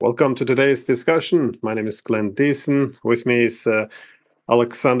Welcome to today's discussion. My name is Glenn Diesen. With me is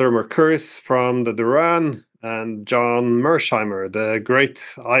Alexander Mercouris from the Duran and John Mearsheimer, the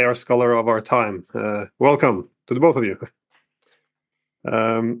great IR scholar of our time. Welcome to the both of you.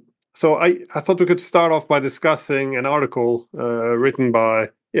 So I thought we could start off by discussing an article written by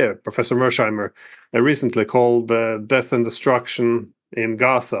Professor Mearsheimer recently called Death and Destruction in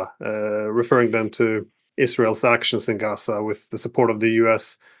Gaza, referring then to Israel's actions in Gaza with the support of the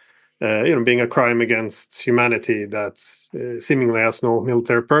US, being a crime against humanity that seemingly has no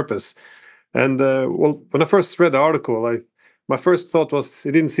military purpose. And when I first read the article, my first thought was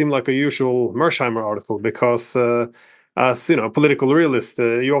it didn't seem like a usual Mearsheimer article because, as a political realist,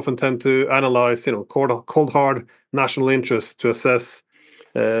 you often tend to analyze, cold hard national interest to assess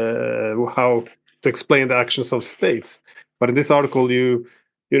how to explain the actions of states. But in this article, you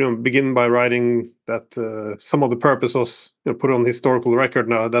begin by writing that some of the purpose was put on historical record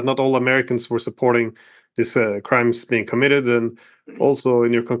now that not all Americans were supporting these crimes being committed, and also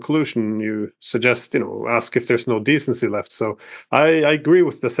in your conclusion you suggest ask if there's no decency left. So I agree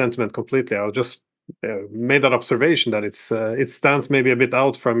with the sentiment completely. I'll just made that observation that it stands maybe a bit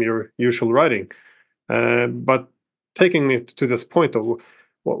out from your usual writing, but taking it to this point of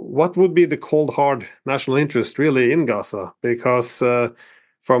what would be the cold hard national interest really in Gaza, because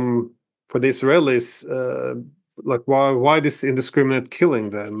for the Israelis, like why this indiscriminate killing,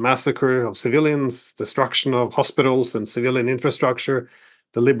 the massacre of civilians, destruction of hospitals and civilian infrastructure,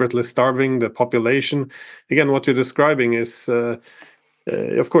 deliberately starving the population. Again, what you're describing is,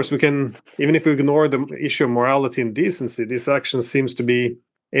 of course, we can, even if we ignore the issue of morality and decency, this action seems to be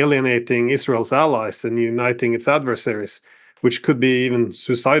alienating Israel's allies and uniting its adversaries, which could be even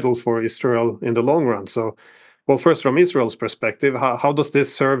suicidal for Israel in the long run. So, well, first, from Israel's perspective, how does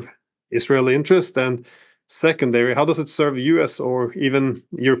this serve Israeli interest? And secondary, how does it serve US or even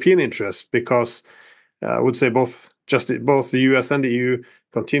European interests? Because I would say both the US and the EU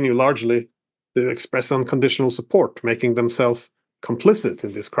continue largely to express unconditional support, making themselves complicit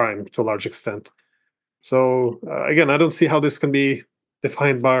in this crime to a large extent. So again, I don't see how this can be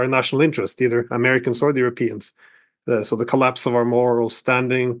defined by our national interest, either Americans or the Europeans. So the collapse of our moral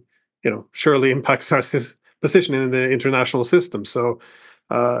standing, surely impacts our position in the international system. So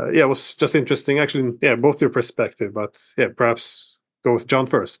it was just interesting, actually, both your perspective, but perhaps go with John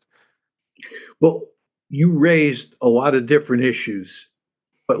first. Well, you raised a lot of different issues,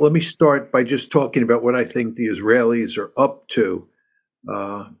 but let me start by just talking about what I think the Israelis are up to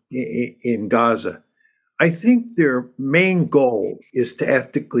in Gaza. I think their main goal is to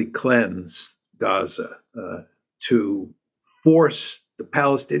ethnically cleanse Gaza, to force the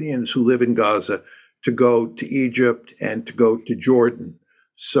Palestinians who live in Gaza to go to Egypt and to go to Jordan,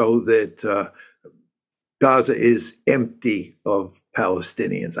 so that Gaza is empty of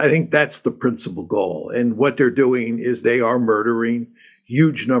Palestinians. I think that's the principal goal. And what they're doing is they are murdering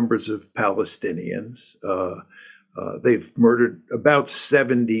huge numbers of Palestinians. They've murdered about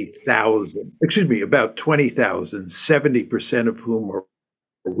 20,000, 70% of whom are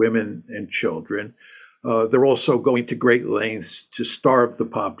women and children. They're also going to great lengths to starve the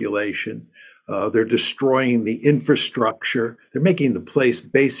population. They're destroying the infrastructure. They're making the place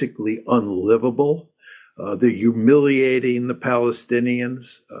basically unlivable. They're humiliating the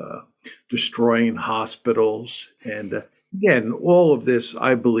Palestinians, destroying hospitals. And again, all of this,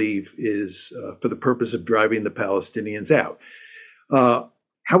 I believe, is for the purpose of driving the Palestinians out.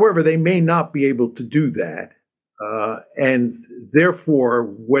 However, they may not be able to do that. And therefore,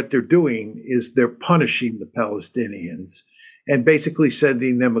 what they're doing is they're punishing the Palestinians and basically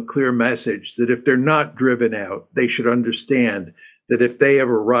sending them a clear message that if they're not driven out, they should understand that if they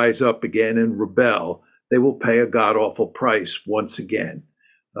ever rise up again and rebel, they will pay a god-awful price once again.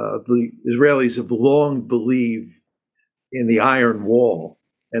 The Israelis have long believed in the Iron Wall,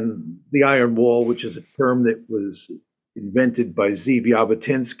 and the Iron Wall, which is a term that was invented by Zev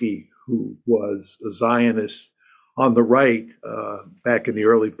Jabotinsky, who was a Zionist on the right back in the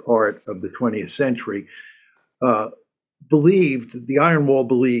early part of the 20th century, believed, the Iron Wall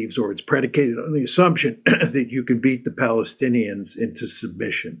believes, or it's predicated on the assumption that you can beat the Palestinians into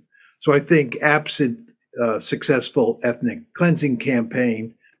submission. So I think absent successful ethnic cleansing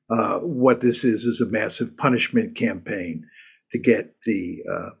campaign, what this is a massive punishment campaign to get the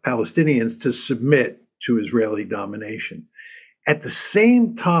Palestinians to submit to Israeli domination. At the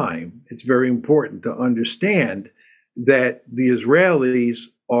same time, it's very important to understand that the Israelis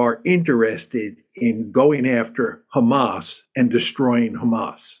are interested in going after Hamas and destroying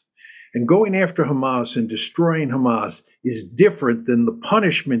Hamas. And going after Hamas and destroying Hamas is different than the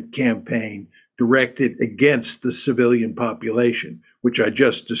punishment campaign directed against the civilian population, which I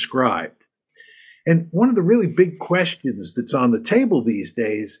just described. And one of the really big questions that's on the table these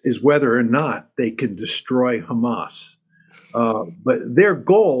days is whether or not they can destroy Hamas. But their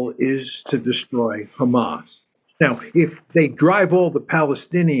goal is to destroy Hamas. Now, if they drive all the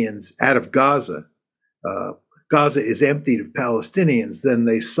Palestinians out of Gaza, uh, Gaza is emptied of Palestinians, then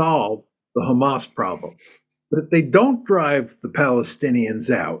they solve the Hamas problem. But if they don't drive the Palestinians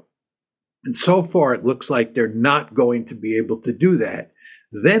out, and so far it looks like they're not going to be able to do that,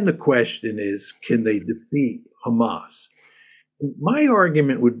 then the question is, can they defeat Hamas? My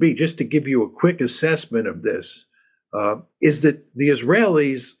argument would be, just to give you a quick assessment of this, is that the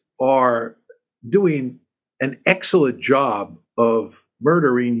Israelis are doing an excellent job of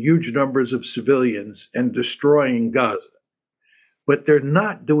murdering huge numbers of civilians and destroying Gaza. But they're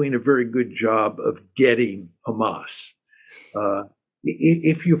not doing a very good job of getting Hamas.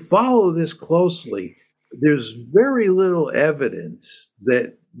 If you follow this closely, there's very little evidence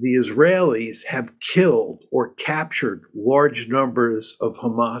that the Israelis have killed or captured large numbers of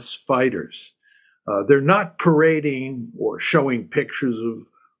Hamas fighters. They're not parading or showing pictures of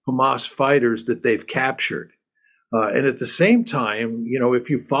Hamas fighters that they've captured. And at the same time, if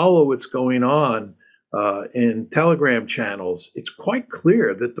you follow what's going on in Telegram channels, it's quite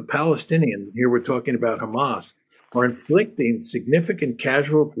clear that the Palestinians, here we're talking about Hamas, are inflicting significant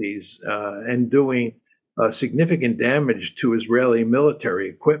casualties and doing significant damage to Israeli military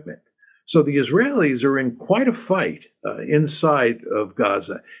equipment. So the Israelis are in quite a fight inside of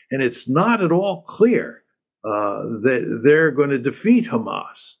Gaza, and it's not at all clear that they're going to defeat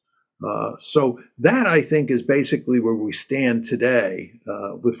Hamas. So that, I think, is basically where we stand today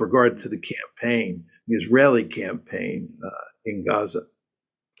with regard to the campaign, the Israeli campaign in Gaza.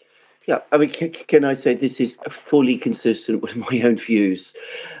 Yeah, I mean, can I say this is fully consistent with my own views?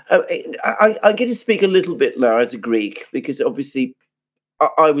 I get to speak a little bit now as a Greek, because obviously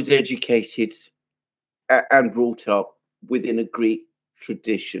I was educated and brought up within a Greek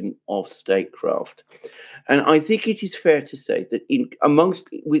tradition of statecraft. And I think it is fair to say that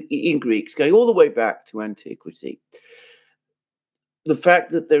in Greeks, going all the way back to antiquity, the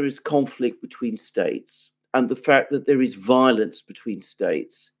fact that there is conflict between states and the fact that there is violence between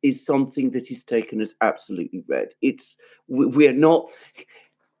states is something that is taken as absolutely read. We're not,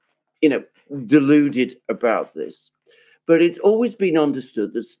 deluded about this, but it's always been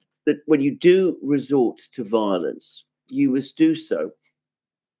understood that when you do resort to violence, you must do so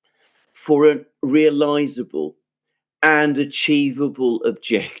for a realizable and achievable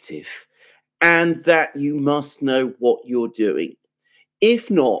objective, and that you must know what you're doing.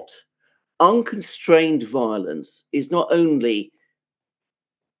 If not, unconstrained violence is not only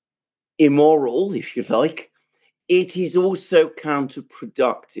immoral, if you like, it is also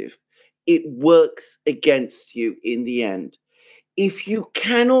counterproductive. It works against you in the end. If you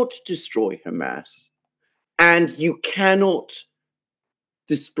cannot destroy Hamas and you cannot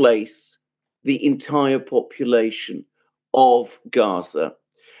displace the entire population of Gaza,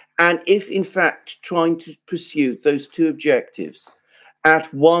 and if in fact trying to pursue those two objectives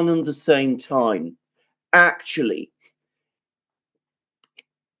at one and the same time actually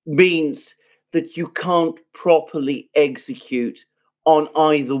means that you can't properly execute on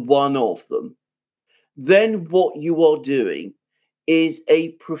either one of them, then what you are doing is a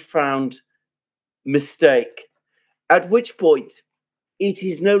profound mistake, at which point it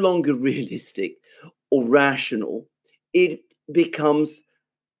is no longer realistic or rational. It becomes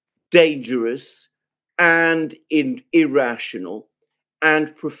dangerous and irrational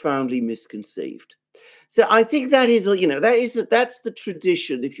and profoundly misconceived. So I think that's the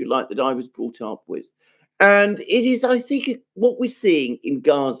tradition, if you like, that I was brought up with. And it is, I think, what we're seeing in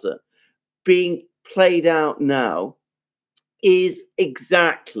Gaza being played out now is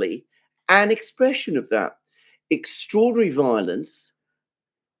exactly an expression of that extraordinary violence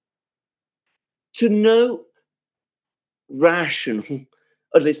to no rational,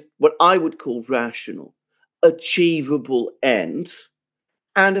 at least what I would call rational, achievable end.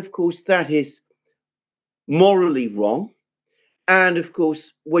 And of course, that is morally wrong. And of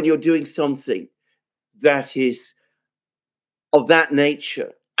course, when you're doing something that is of that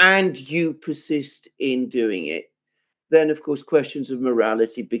nature and you persist in doing it, then of course questions of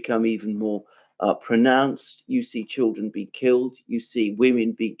morality become even more pronounced. You see children being killed, you see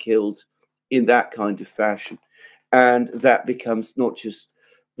women being killed in that kind of fashion. And that becomes not just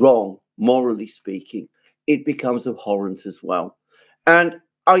wrong, morally speaking, it becomes abhorrent as well. And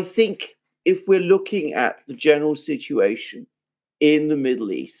I think if we're looking at the general situation in the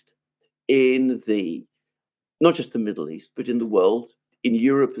Middle East, not just the Middle East, but in the world, in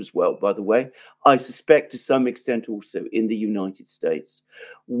Europe as well, by the way. I suspect to some extent also in the United States.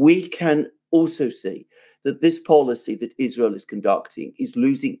 We can also see that this policy that Israel is conducting is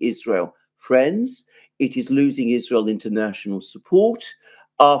losing Israel friends. It is losing Israel international support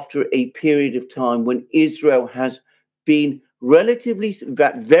after a period of time when Israel has been relatively,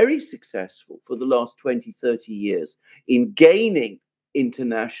 very successful for the last 20, 30 years in gaining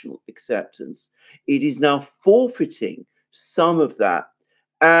international acceptance. It is now forfeiting some of that,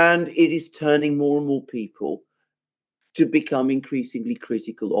 and it is turning more and more people to become increasingly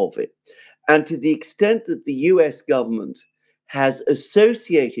critical of it. And to the extent that the US government has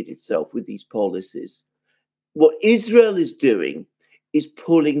associated itself with these policies, what Israel is doing is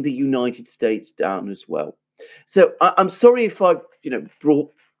pulling the United States down as well. So I'm sorry if I,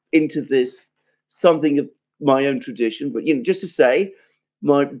 brought into this something of my own tradition, but just to say,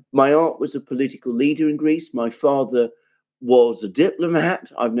 my aunt was a political leader in Greece. My father was a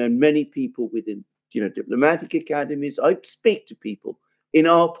diplomat. I've known many people within, diplomatic academies. I speak to people in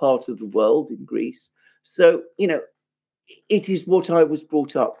our part of the world in Greece. So, it is what I was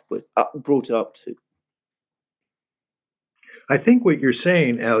brought up to. I think what you're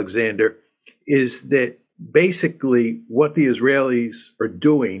saying, Alexander, is that basically what the Israelis are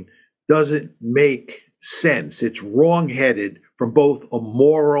doing doesn't make sense. It's wrongheaded from both a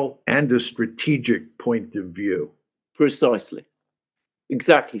moral and a strategic point of view. Precisely.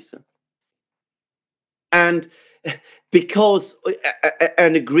 Exactly so. And because,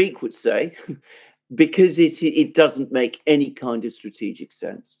 and a Greek would say, because it doesn't make any kind of strategic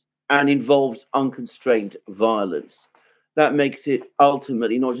sense and involves unconstrained violence, that makes it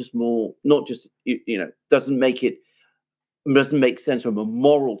ultimately doesn't make sense from a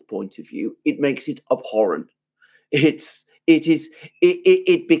moral point of view. It makes it abhorrent. It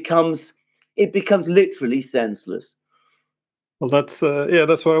becomes literally senseless. Well, that's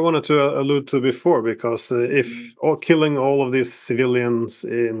what I wanted to allude to before, because if killing all of these civilians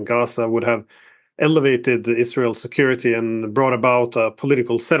in Gaza would have elevated Israel's security and brought about a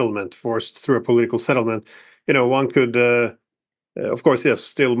political settlement, forced through a political settlement, one could, of course, yes,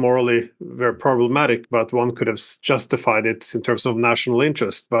 still morally very problematic, but one could have justified it in terms of national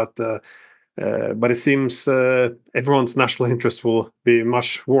interest. But it seems everyone's national interest will be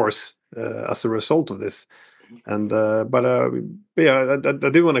much worse as a result of this. And I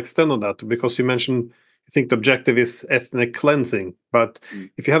do want to extend on that, because you mentioned you think the objective is ethnic cleansing, but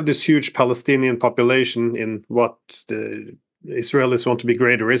if you have this huge Palestinian population in what the Israelis want to be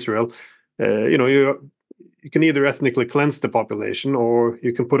Greater Israel, you can either ethnically cleanse the population, or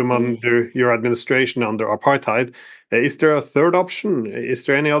you can put them under your administration, under apartheid. Is there a third option? Is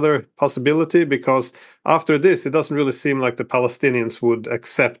there any other possibility? Because after this, it doesn't really seem like the Palestinians would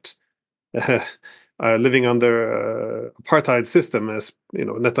accept living under apartheid system, as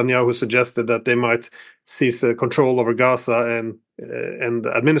Netanyahu suggested that they might seize control over Gaza and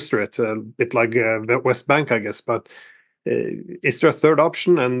administer it, a bit like the West Bank, I guess. But is there a third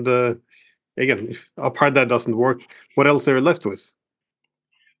option? And again, if apartheid doesn't work, what else are you left with?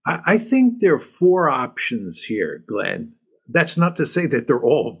 I think there are four options here, Glenn. That's not to say that they're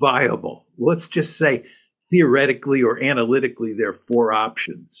all viable. Let's just say theoretically or analytically, there are four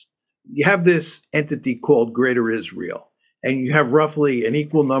options. You have this entity called Greater Israel, and you have roughly an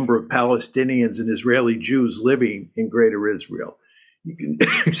equal number of Palestinians and Israeli Jews living in Greater Israel. You can,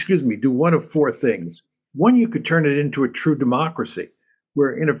 do one of four things. One, you could turn it into a true democracy,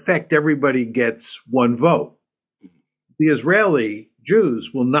 where in effect everybody gets one vote. The Israeli Jews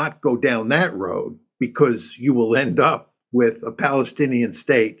will not go down that road, because you will end up with a Palestinian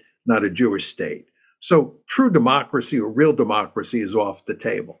state, not a Jewish state. So true democracy or real democracy is off the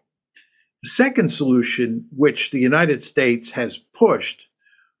table. The second solution, which the United States has pushed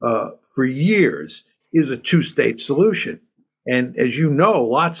for years, is a two-state solution. And as you know,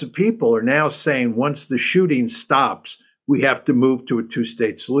 lots of people are now saying once the shooting stops, we have to move to a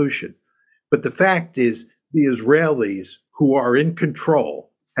two-state solution. But the fact is, the Israelis who are in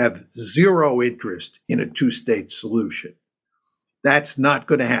control have zero interest in a two-state solution. That's not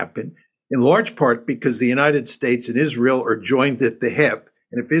going to happen, in large part because the United States and Israel are joined at the hip.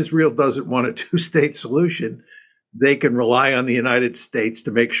 And if Israel doesn't want a two-state solution, they can rely on the United States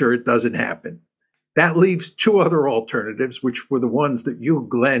to make sure it doesn't happen. That leaves two other alternatives, which were the ones that you,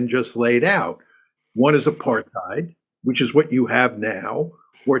 Glenn, just laid out. One is apartheid, which is what you have now,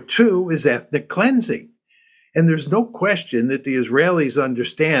 or two is ethnic cleansing. And there's no question that the Israelis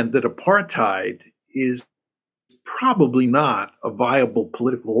understand that apartheid is probably not a viable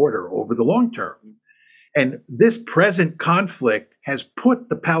political order over the long term. And this present conflict has put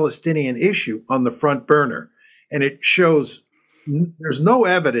the Palestinian issue on the front burner. And it shows there's no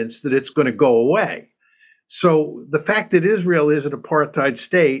evidence that it's going to go away. So the fact that Israel is an apartheid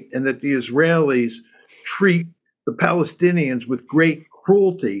state and that the Israelis treat the Palestinians with great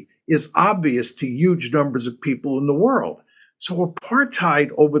cruelty is obvious to huge numbers of people in the world. So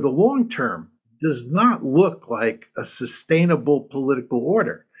apartheid over the long term does not look like a sustainable political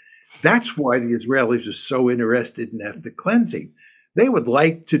order. That's why the Israelis are so interested in ethnic cleansing. They would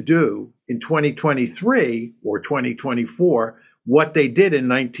like to do in 2023 or 2024 what they did in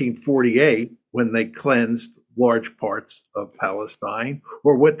 1948 when they cleansed large parts of Palestine,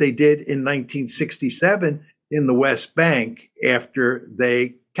 or what they did in 1967 in the West Bank after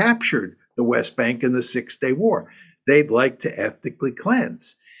they captured the West Bank in the Six-Day War. They'd like to ethnically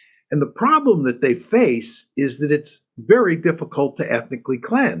cleanse. And the problem that they face is that it's very difficult to ethnically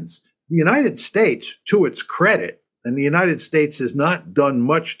cleanse. The United States, to its credit, and the United States has not done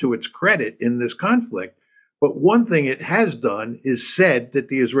much to its credit in this conflict, but one thing it has done is said that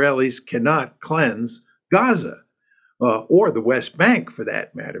the Israelis cannot cleanse Gaza, or the West Bank for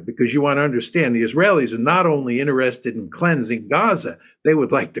that matter, because you want to understand the Israelis are not only interested in cleansing Gaza, they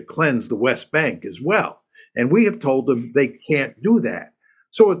would like to cleanse the West Bank as well. And we have told them they can't do that.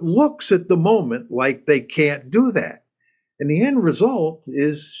 So it looks at the moment like they can't do that. And the end result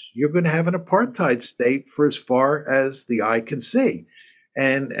is you're going to have an apartheid state for as far as the eye can see.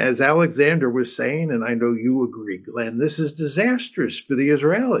 And as Alexander was saying, and I know you agree, Glenn, this is disastrous for the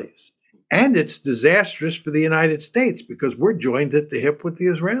Israelis. And it's disastrous for the United States because we're joined at the hip with the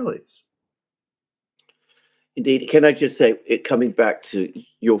Israelis. Indeed. Can I just say, coming back to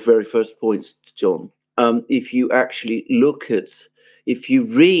your very first points, John, if you actually if you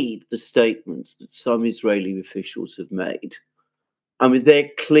read the statements that some Israeli officials have made, I mean,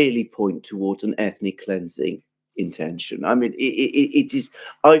 they clearly point towards an ethnic cleansing intention. I mean, it is,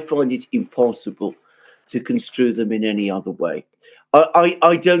 I find it impossible to construe them in any other way.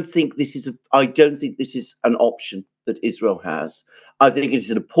 I don't think this is an option that Israel has. I think it's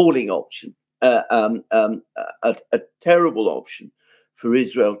an appalling option, a terrible option for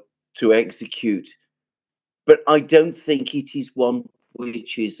Israel to execute. But I don't think it is one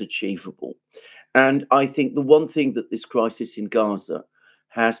which is achievable. And I think the one thing that this crisis in Gaza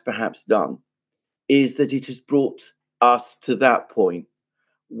has perhaps done is that it has brought us to that point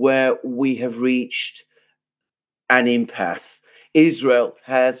where we have reached an impasse. Israel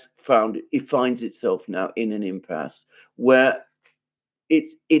finds itself now in an impasse where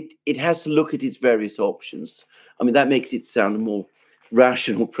it has to look at its various options. I mean, that makes it sound a more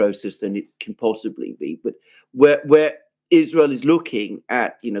rational process than it can possibly be. But where Israel is looking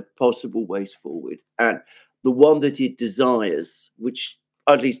at possible ways forward, and the one that it desires, which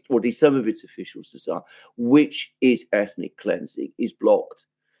at least some of its officials desire, which is ethnic cleansing, is blocked,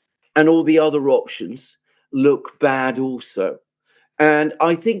 and all the other options look bad also. And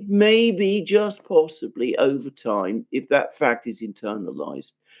I think maybe, just possibly, over time, if that fact is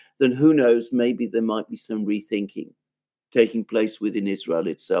internalized, then who knows, maybe there might be some rethinking taking place within Israel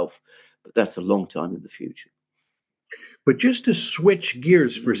itself. But that's a long time in the future. But just to switch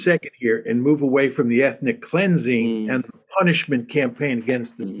gears for a second here and move away from the ethnic cleansing and the punishment campaign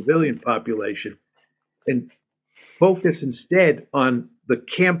against the civilian population and focus instead on the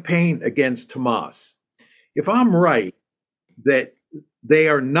campaign against Hamas. If I'm right that they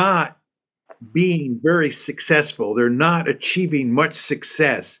are not being very successful, they're not achieving much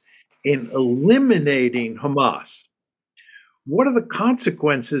success in eliminating Hamas, what are the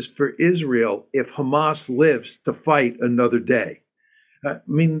consequences for Israel if Hamas lives to fight another day? I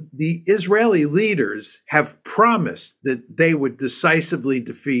mean, the Israeli leaders have promised that they would decisively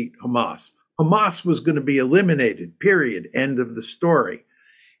defeat Hamas. Hamas was going to be eliminated, period, end of the story.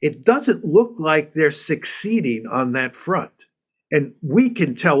 It doesn't look like they're succeeding on that front. And we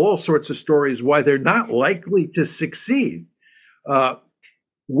can tell all sorts of stories why they're not likely to succeed.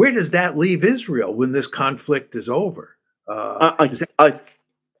 Where does that leave Israel when this conflict is over?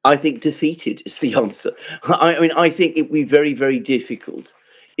 I think defeated is the answer. I mean, I think it would be very, very difficult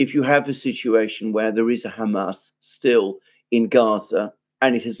if you have a situation where there is a Hamas still in Gaza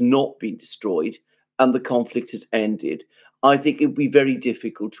and it has not been destroyed and the conflict has ended. I think it would be very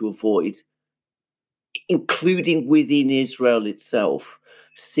difficult to avoid, including within Israel itself,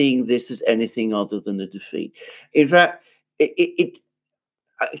 seeing this as anything other than a defeat. In fact,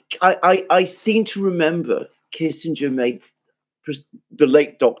 I seem to remember the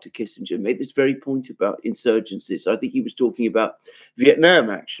late Dr. Kissinger made this very point about insurgencies. I think he was talking about Vietnam,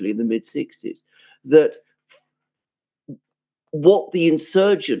 actually, in the mid-60s, that what the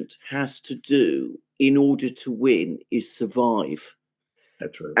insurgent has to do in order to win is survive.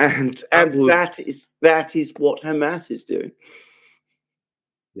 That's right. And that is what Hamas is doing.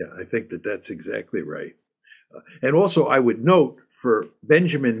 Yeah, I think that that's exactly right. And also, I would note for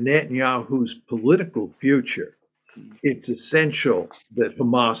Benjamin Netanyahu's political future, it's essential that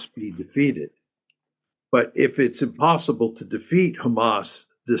Hamas be defeated. But if it's impossible to defeat Hamas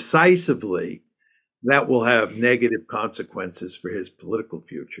decisively, that will have negative consequences for his political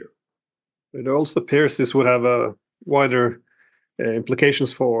future. It also appears this would have a wider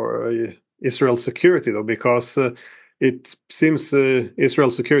implications for Israel's security, though, because it seems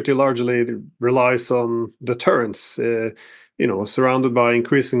Israel's security largely relies on deterrence. Surrounded by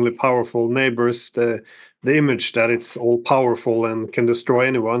increasingly powerful neighbors, the image that it's all powerful and can destroy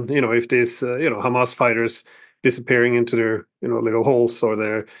anyone. If these Hamas fighters disappearing into their little holes or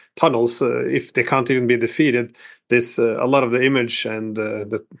their tunnels, if they can't even be defeated, this a lot of the image and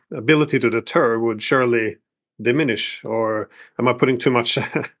the ability to deter would surely diminish. Or am I putting too much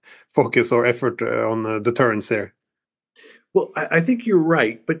focus or effort on deterrence here? Well, I think you're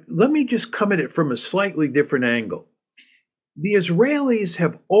right, but let me just come at it from a slightly different angle. The Israelis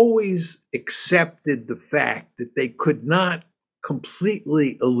have always accepted the fact that they could not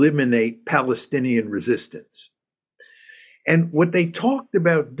completely eliminate Palestinian resistance. And what they talked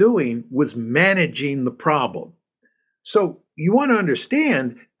about doing was managing the problem. So you want to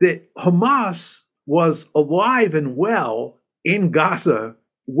understand that Hamas was alive and well in Gaza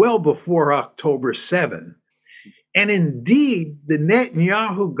well before October 7th. And indeed, the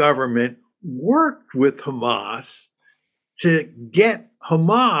Netanyahu government worked with Hamas to get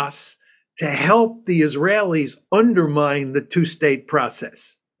Hamas to help the Israelis undermine the two-state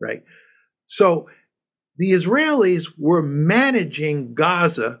process, right? So the Israelis were managing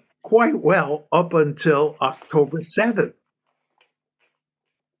Gaza quite well up until October 7th.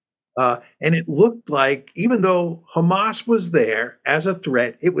 And it looked like, even though Hamas was there as a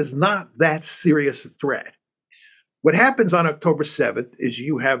threat, it was not that serious a threat. What happens on October 7th is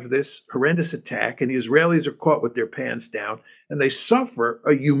you have this horrendous attack, and the Israelis are caught with their pants down, and they suffer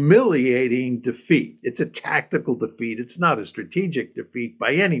a humiliating defeat. It's a tactical defeat. It's not a strategic defeat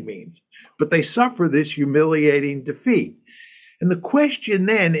by any means, but they suffer this humiliating defeat. And the question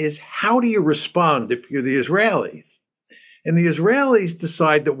then is, how do you respond if you're the Israelis? And the Israelis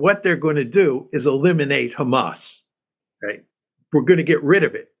decide that what they're going to do is eliminate Hamas, right? We're going to get rid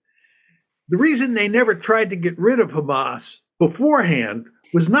of it. The reason they never tried to get rid of Hamas beforehand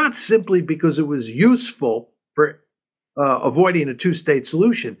was not simply because it was useful for avoiding a two-state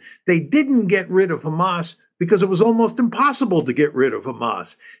solution. They didn't get rid of Hamas because it was almost impossible to get rid of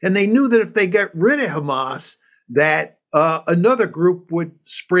Hamas. And they knew that if they get rid of Hamas, that another group would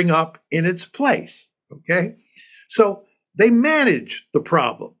spring up in its place, okay? So they managed the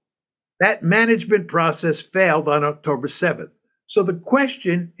problem. That management process failed on October 7th. So the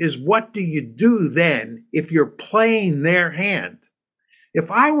question is, what do you do then if you're playing their hand? If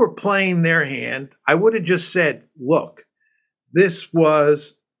I were playing their hand, I would have just said, look, this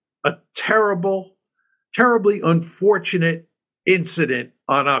was a terribly unfortunate incident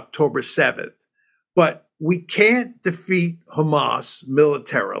on October 7th, but we can't defeat Hamas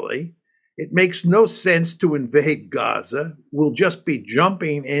militarily. It makes no sense to invade Gaza. We'll just be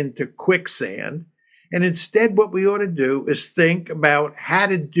jumping into quicksand. And instead, what we ought to do is think about how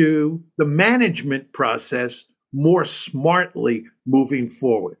to do the management process more smartly moving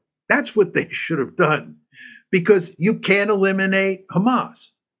forward. That's what they should have done, because you can't eliminate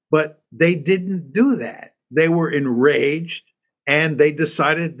Hamas. But they didn't do that. They were enraged, and they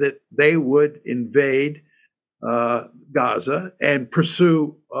decided that they would invade Gaza and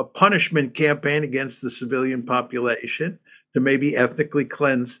pursue a punishment campaign against the civilian population to maybe ethnically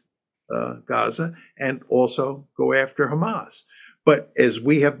cleanse Gaza and also go after Hamas. But as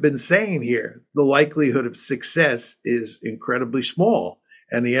we have been saying here, the likelihood of success is incredibly small.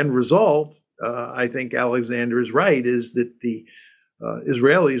 And the end result, I think Alexander is right, is that the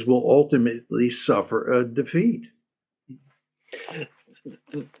Israelis will ultimately suffer a defeat.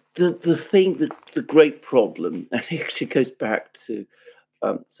 The great problem, and it actually goes back to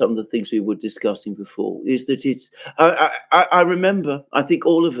some of the things we were discussing before, is that I remember, I think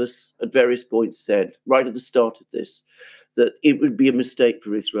all of us at various points said right at the start of this, that it would be a mistake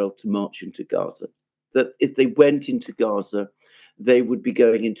for Israel to march into Gaza, that if they went into Gaza, they would be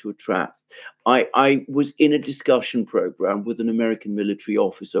going into a trap. I was in a discussion program with an American military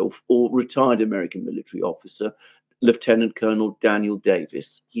officer, or retired American military officer, Lieutenant Colonel Daniel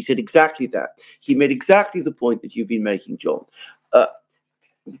Davis. He said exactly that. He made exactly the point that you've been making, John.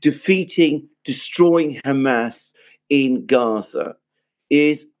 Destroying Hamas in Gaza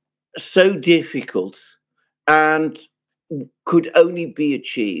is so difficult and could only be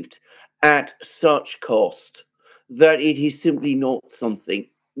achieved at such cost that it is simply not something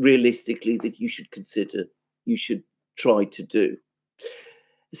realistically that you should consider, you should try to do.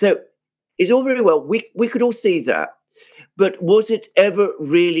 So it's all very well. We could all see that. But was it ever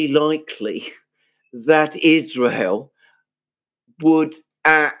really likely that Israel would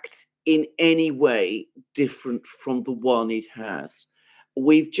act in any way different from the one it has?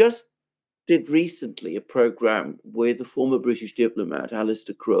 We've just did recently a program with a former British diplomat,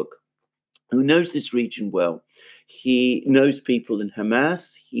 Alistair Crook, who knows this region well. He knows people in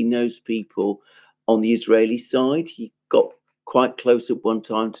Hamas. He knows people on the Israeli side. He got quite close at one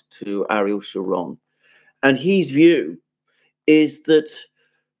time to Ariel Sharon. And his view is that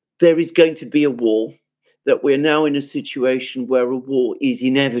there is going to be a war, that we're now in a situation where a war is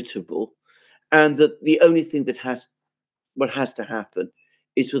inevitable, and that the only thing that has to happen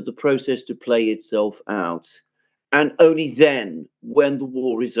is for the process to play itself out. And only then, when the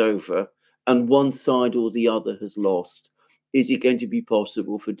war is over and one side or the other has lost, is it going to be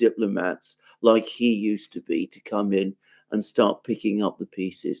possible for diplomats like he used to be to come in and start picking up the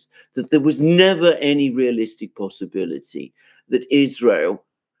pieces. That there was never any realistic possibility that Israel,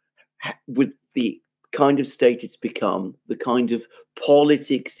 with the kind of state it's become, the kind of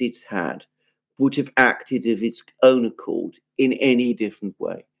politics it's had, would have acted of its own accord in any different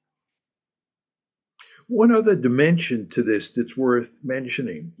way. One other dimension to this that's worth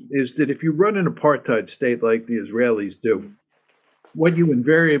mentioning is that if you run an apartheid state like the Israelis do, what you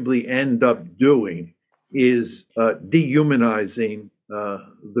invariably end up doing is dehumanizing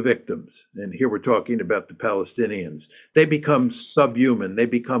the victims. And here we're talking about the Palestinians. They become subhuman, they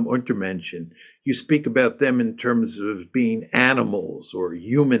become Untermenschen. You speak about them in terms of being animals or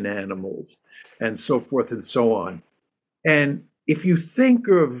human animals, and so forth and so on. And if you think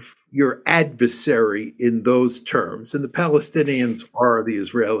of your adversary in those terms, and the Palestinians are the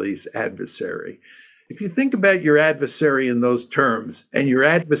Israelis' adversary, if you think about your adversary in those terms, and your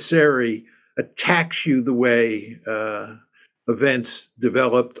adversary attacks you the way events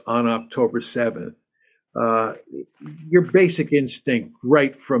developed on October 7th, your basic instinct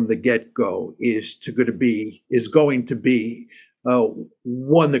right from the get-go is going to be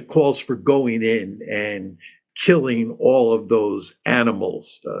one that calls for going in and killing all of those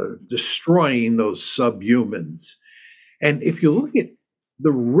animals, destroying those subhumans. And if you look at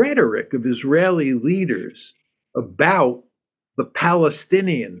the rhetoric of Israeli leaders about the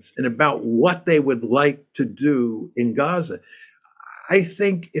Palestinians and about what they would like to do in Gaza, I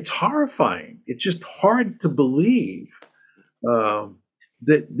think it's horrifying. It's just hard to believe that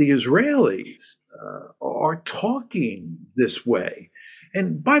the Israelis are talking this way.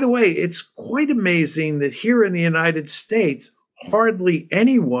 And by the way, it's quite amazing that here in the United States, hardly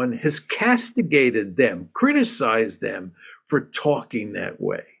anyone has castigated them, criticized them for talking that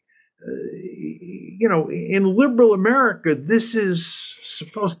way. In liberal America, this is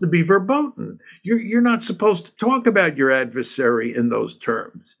supposed to be verboten. You're not supposed to talk about your adversary in those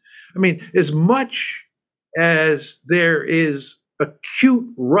terms. I mean, as much as there is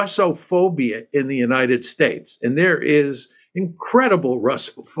acute Russophobia in the United States, and there is incredible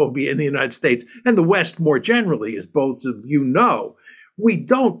Russophobia in the United States and the West more generally, as both of you know, we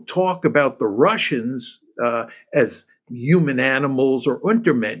don't talk about the Russians as human animals or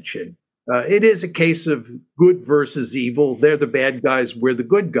Untermenschen. It is a case of good versus evil. They're the bad guys, we're the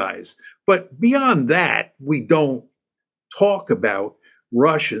good guys. But beyond that, we don't talk about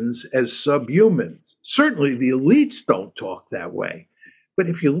Russians as subhumans. Certainly the elites don't talk that way. But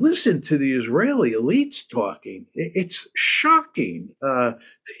if you listen to the Israeli elites talking, it's shocking the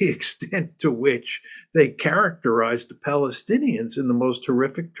extent to which they characterize the Palestinians in the most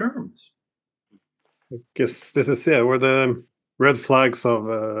horrific terms. I guess this is where the red flags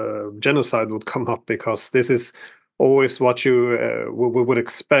of genocide would come up, because this is always what you would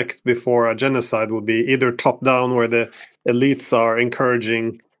expect before a genocide would be either top down, where the elites are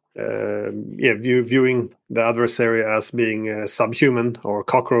encouraging viewing the adversary as being subhuman or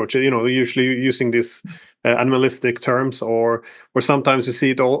cockroach, usually using this animalistic terms, or sometimes you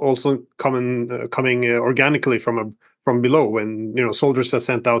see it also coming organically from below, when soldiers are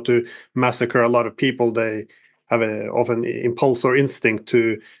sent out to massacre a lot of people. They have often impulse or instinct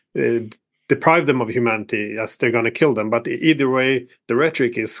to deprive them of humanity, as they're going to kill them. But either way, the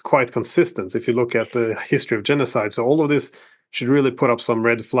rhetoric is quite consistent if you look at the history of genocide. So all of this should really put up some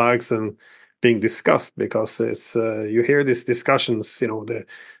red flags and being discussed, because it's you hear these discussions,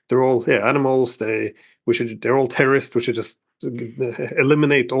 they're all animals, they're all terrorists, we should just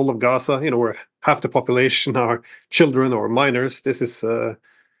eliminate all of Gaza, where half the population are children or minors. This is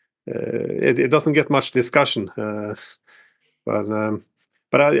it doesn't get much discussion, but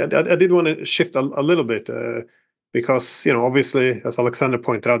I did want to shift a little bit. because obviously, as Alexander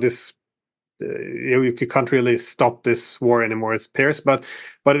pointed out, this you can't really stop this war anymore. It appears, but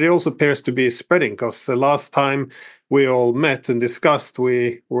it also appears to be spreading, because the last time we all met and discussed,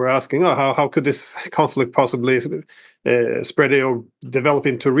 we were asking, how could this conflict possibly spread or develop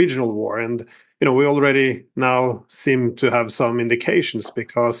into regional war? And we already now seem to have some indications,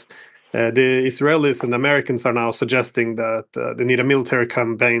 because the Israelis and Americans are now suggesting that they need a military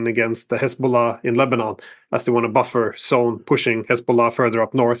campaign against the Hezbollah in Lebanon, as they want a buffer zone pushing Hezbollah further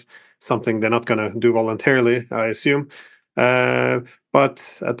up north, something they're not going to do voluntarily, I assume.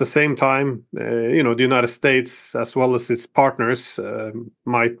 But at the same time, the United States, as well as its partners,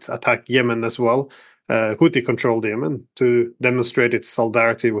 might attack Yemen as well, Houthi-controlled Yemen, to demonstrate its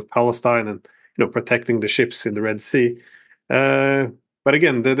solidarity with Palestine and protecting the ships in the Red Sea. But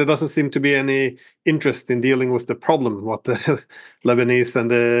again, there doesn't seem to be any interest in dealing with the problem, what the Lebanese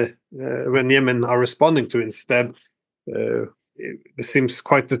and when Yemen are responding to. Instead, it seems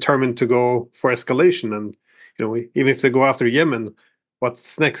quite determined to go for escalation. And even if they go after Yemen,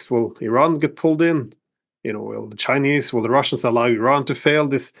 what's next? Will Iran get pulled in? Will the Chinese, will the Russians allow Iran to fail?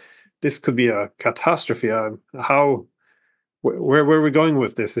 This could be a catastrophe. Where are we going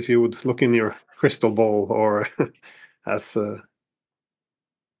with this? If you would look in your crystal ball, or as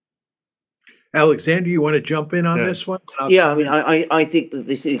Alexander, you want to jump in on this one? Yeah, I mean, I think that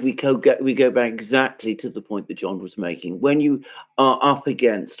this is we go back exactly to the point that John was making. When you are up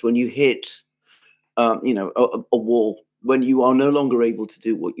against, when you hit, a wall, when you are no longer able to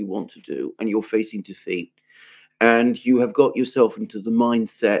do what you want to do, and you're facing defeat, and you have got yourself into the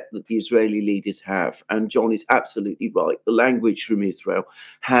mindset that the Israeli leaders have, and John is absolutely right. The language from Israel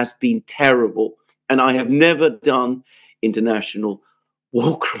has been terrible, and I have never done international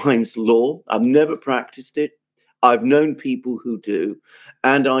war crimes law. I've never practiced it. I've known people who do.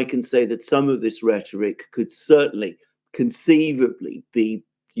 And I can say that some of this rhetoric could certainly conceivably be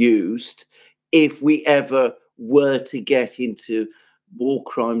used if we ever were to get into war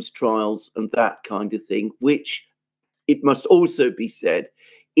crimes trials and that kind of thing, which, it must also be said,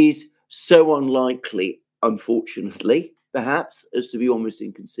 is so unlikely, unfortunately, perhaps, as to be almost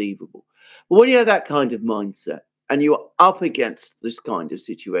inconceivable. But when you have that kind of mindset, and you're up against this kind of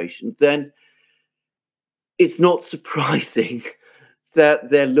situation, then it's not surprising that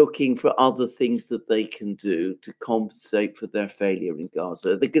they're looking for other things that they can do to compensate for their failure in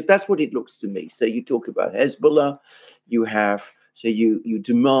Gaza, because that's what it looks to me. So you talk about Hezbollah, you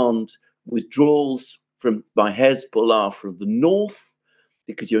demand withdrawals by Hezbollah from the north,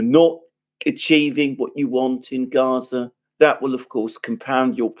 because you're not achieving what you want in Gaza. That will, of course,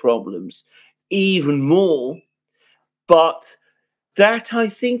 compound your problems even more. But that, I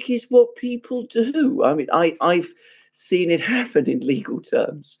think, is what people do. I mean, I've seen it happen in legal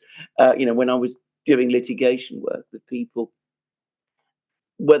terms. When I was doing litigation work, that people,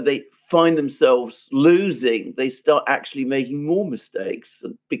 when they find themselves losing, they start actually making more mistakes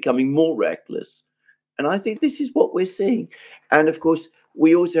and becoming more reckless. And I think this is what we're seeing. And of course,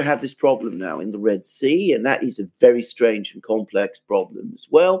 we also have this problem now in the Red Sea, and that is a very strange and complex problem as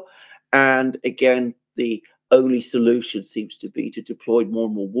well. And again, the only solution seems to be to deploy more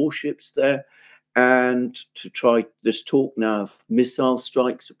and more warships there, and to try this talk now of missile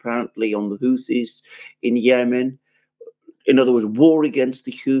strikes apparently on the Houthis in Yemen. In other words, war against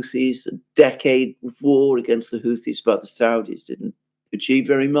the Houthis, a decade of war against the Houthis, but the Saudis didn't achieve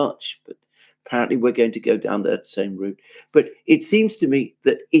very much. But apparently we're going to go down that same route. But it seems to me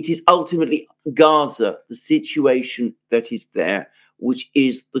that it is ultimately Gaza, the situation that is there, which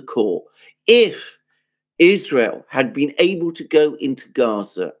is the core. If Israel had been able to go into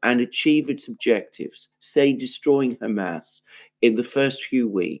Gaza and achieve its objectives, say destroying Hamas in the first few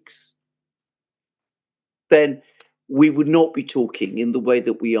weeks, then we would not be talking in the way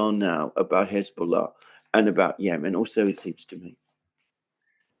that we are now about Hezbollah and about Yemen, or so it seems to me.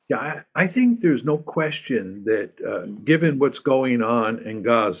 Yeah, I think there's no question that given what's going on in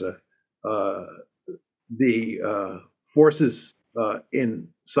Gaza, the forces in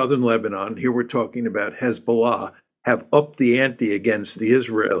southern Lebanon, here we're talking about Hezbollah, have upped the ante against the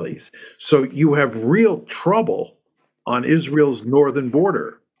Israelis. So you have real trouble on Israel's northern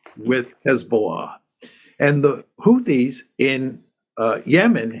border with Hezbollah. And the Houthis in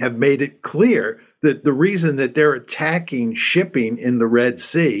Yemen have made it clear that the reason that they're attacking shipping in the Red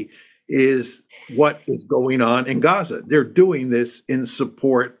Sea is what is going on in Gaza. They're doing this in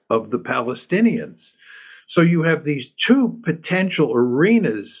support of the Palestinians. So you have these two potential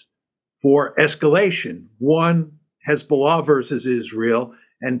arenas for escalation. One, Hezbollah versus Israel,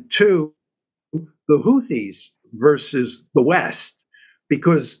 and two, the Houthis versus the West.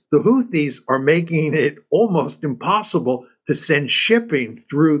 because the Houthis are making it almost impossible to send shipping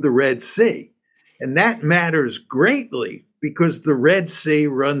through the Red Sea. And that matters greatly because the Red Sea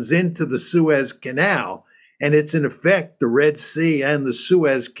runs into the Suez Canal. And it's in effect the Red Sea and the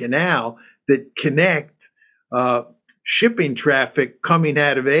Suez Canal that connect shipping traffic coming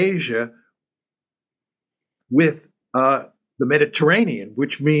out of Asia with the Mediterranean,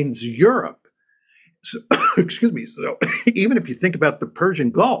 which means Europe. So, excuse me. So even if you think about the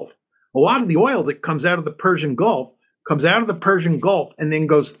Persian Gulf, a lot of the oil that comes out of the Persian Gulf comes out of the Persian Gulf and then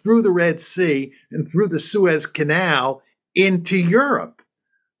goes through the Red Sea and through the Suez Canal into Europe.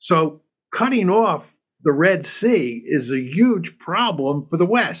 So cutting off the Red Sea is a huge problem for the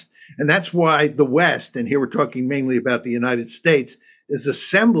West. And that's why the West, and here we're talking mainly about the United States, is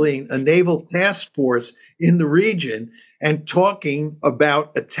assembling a naval task force in the region and talking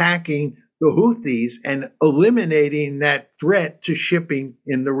about attacking the Houthis and eliminating that threat to shipping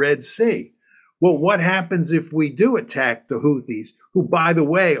in the Red Sea. Well, what happens if we do attack the Houthis, who, by the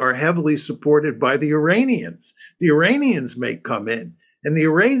way, are heavily supported by the Iranians? The Iranians may come in, and the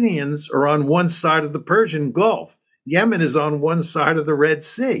Iranians are on one side of the Persian Gulf. Yemen is on one side of the Red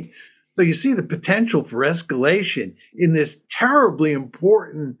Sea. So you see the potential for escalation in this terribly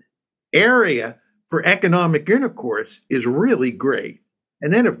important area for economic intercourse is really great.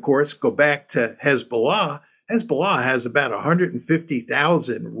 And then, of course, go back to Hezbollah. Hezbollah has about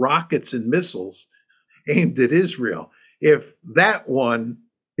 150,000 rockets and missiles aimed at Israel. If that one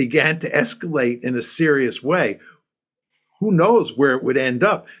began to escalate in a serious way, who knows where it would end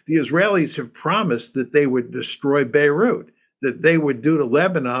up? The Israelis have promised that they would destroy Beirut, that they would do to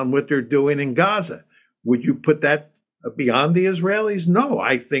Lebanon what they're doing in Gaza. Would you put that beyond the Israelis? No,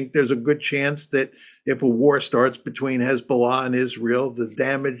 I think there's a good chance that if a war starts between Hezbollah and Israel, the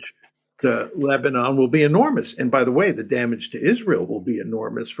damage to Lebanon will be enormous. And by the way, the damage to Israel will be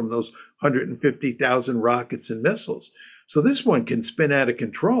enormous from those 150,000 rockets and missiles. So this one can spin out of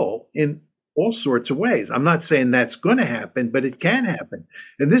control in all sorts of ways. I'm not saying that's going to happen, but it can happen.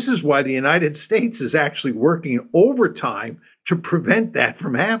 And this is why the United States is actually working overtime to prevent that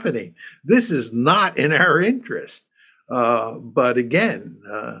from happening. This is not in our interest. But again,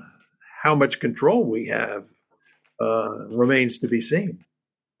 how much control we have remains to be seen.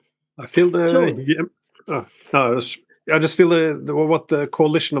 I feel I just feel what the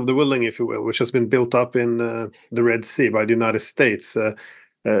coalition of the willing, if you will, which has been built up in the Red Sea by the United States.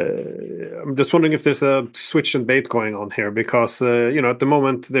 I'm just wondering if there's a switch and bait going on here, because at the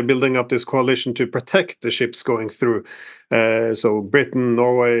moment they're building up this coalition to protect the ships going through. So Britain,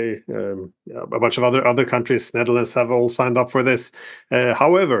 Norway, a bunch of other countries, Netherlands have all signed up for this.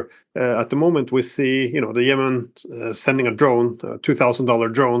 However, at the moment we see the Yemen sending a drone, a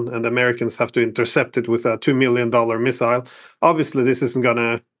 $2,000 drone, and the Americans have to intercept it with a $2 million missile. Obviously, this isn't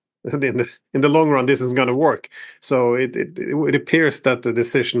gonna. In the long run, this isn't going to work. So it appears that the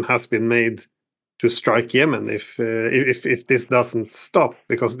decision has been made to strike Yemen if this doesn't stop,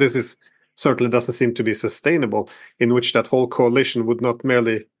 because this certainly doesn't seem to be sustainable, in which that whole coalition would not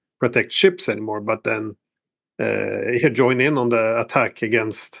merely protect ships anymore, but then join in on the attack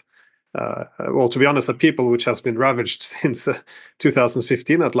against, well, to be honest, a people which has been ravaged since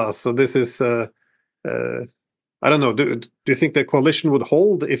 2015 at last. So this is. I don't know. Do you think the coalition would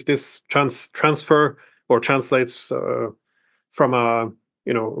hold if this transfer or translates from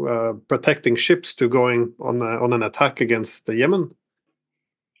protecting ships to going on an attack against the Yemen?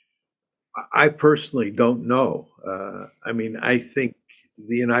 I personally don't know. I think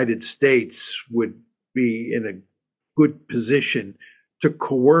the United States would be in a good position to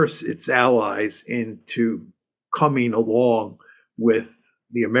coerce its allies into coming along with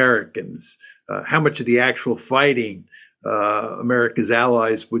the Americans. How much of the actual fighting America's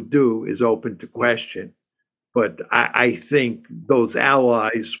allies would do is open to question. But I think those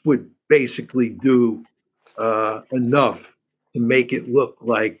allies would basically do enough to make it look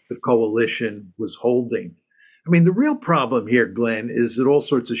like the coalition was holding. The real problem here, Glenn, is that all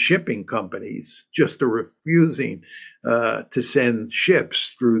sorts of shipping companies just are refusing to send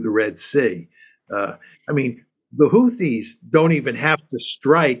ships through the Red Sea. The Houthis don't even have to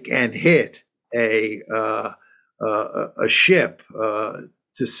strike and hit a ship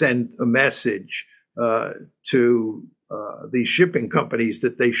to send a message to these shipping companies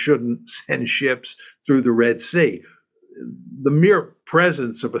that they shouldn't send ships through the Red Sea. The mere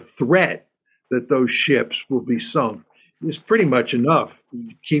presence of a threat that those ships will be sunk is pretty much enough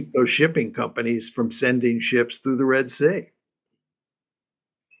to keep those shipping companies from sending ships through the Red Sea.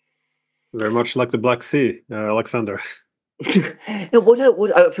 Very much like the Black Sea, Alexander.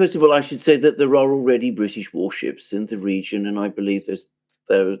 First of all, I should say that there are already British warships in the region, and I believe there's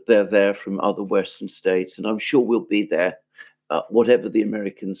They're there from other Western states, and I'm sure we'll be there. Whatever the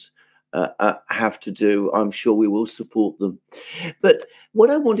Americans have to do, I'm sure we will support them. But what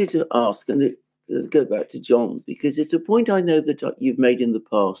I wanted to ask, and let's go back to John, because it's a point I know that you've made in the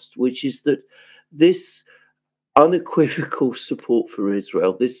past, which is that this unequivocal support for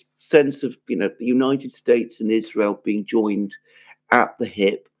Israel, this sense of the United States and Israel being joined at the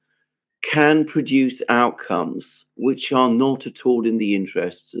hip, can produce outcomes which are not at all in the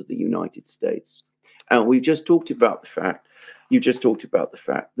interests of the United States. And we've just talked about the fact, you just talked about the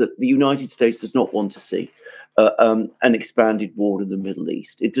fact that the United States does not want to see an expanded war in the Middle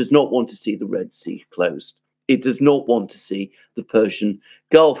East. It does not want to see the Red Sea closed. It does not want to see the Persian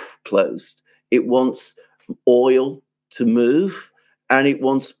Gulf closed. It wants oil to move, and it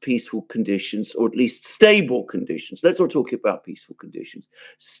wants peaceful conditions, or at least stable conditions. Let's not talk about peaceful conditions,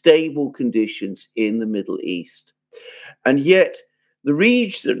 stable conditions in the Middle East. And yet, the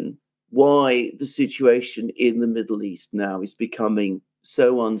reason why the situation in the Middle East now is becoming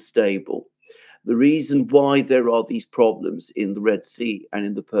so unstable, the reason why there are these problems in the Red Sea and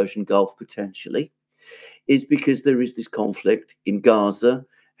in the Persian Gulf potentially, is because there is this conflict in Gaza,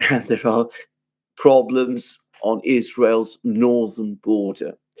 and there are problems on Israel's northern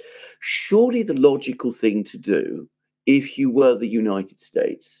border. Surely the logical thing to do, if you were the United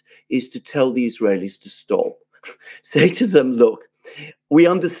States, is to tell the Israelis to stop. Say to them, look, we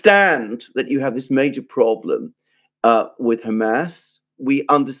understand that you have this major problem with Hamas. We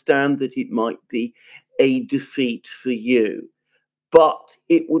understand that it might be a defeat for you, but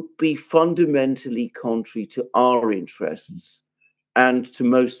it would be fundamentally contrary to our interests and to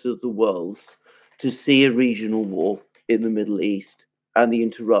most of the world's to see a regional war in the Middle East and the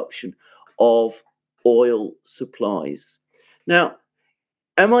interruption of oil supplies. Now,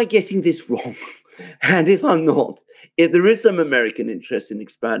 am I getting this wrong? And if I'm not, if there is some American interest in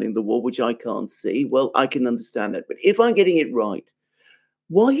expanding the war, which I can't see, well, I can understand that. But if I'm getting it right,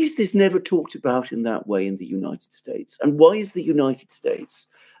 why is this never talked about in that way in the United States? And why is the United States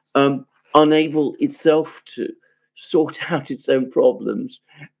unable itself to sort out its own problems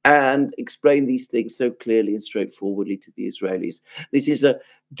and explain these things so clearly and straightforwardly to the Israelis? This is a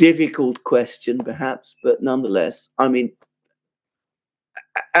difficult question, perhaps, but nonetheless, I mean,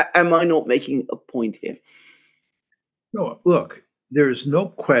 am I not making a point here? No, look, there's no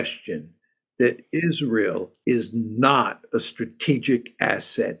question that Israel is not a strategic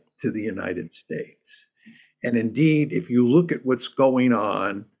asset to the United States. And indeed, if you look at what's going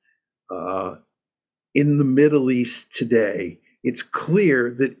on in the Middle East today, it's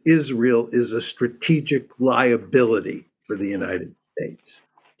clear that Israel is a strategic liability for the United States.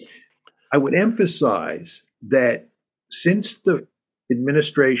 I would emphasize that since the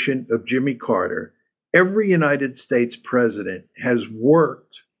administration of Jimmy Carter, every United States president has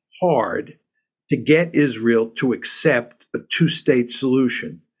worked hard to get Israel to accept a two-state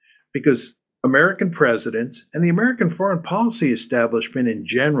solution, because American presidents and the American foreign policy establishment in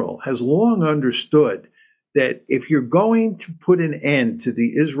general has long understood that if you're going to put an end to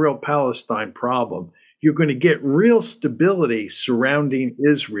the Israel-Palestine problem, you're going to get real stability surrounding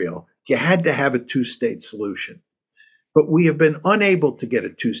Israel. You had to have a two-state solution. But we have been unable to get a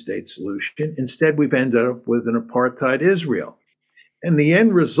two-state solution. Instead, we've ended up with an apartheid Israel. And the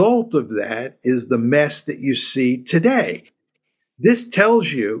end result of that is the mess that you see today. This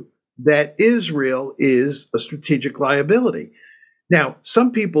tells you that Israel is a strategic liability. Now,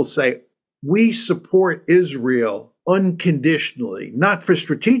 some people say, we support Israel unconditionally, not for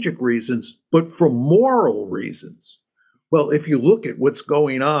strategic reasons, but for moral reasons. Well, if you look at what's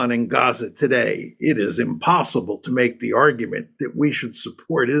going on in Gaza today, it is impossible to make the argument that we should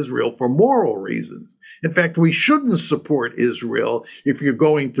support Israel for moral reasons. In fact, we shouldn't support Israel if you're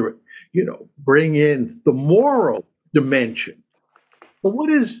going to, bring in the moral dimension. But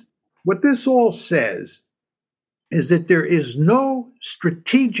what this all says is that there is no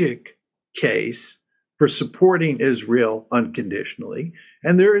strategic case for supporting Israel unconditionally,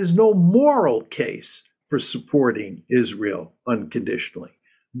 and there is no moral case for supporting Israel unconditionally.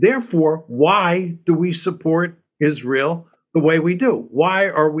 Therefore, why do we support Israel the way we do? Why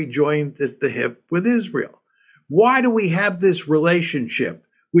are we joined at the hip with Israel? Why do we have this relationship,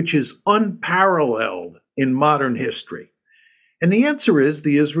 which is unparalleled in modern history? And the answer is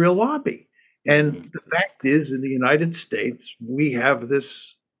the Israel lobby. And the fact is, in the United States, we have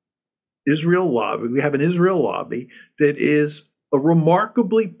this Israel lobby. We have an Israel lobby that is a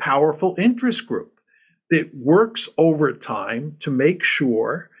remarkably powerful interest group that works over time to make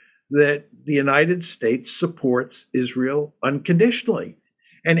sure that the United States supports Israel unconditionally.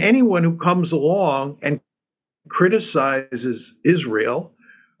 And anyone who comes along and criticizes Israel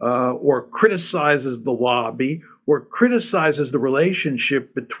or criticizes the lobby or criticizes the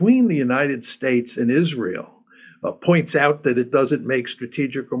relationship between the United States and Israel, points out that it doesn't make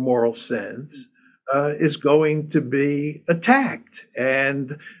strategic or moral sense, is going to be attacked.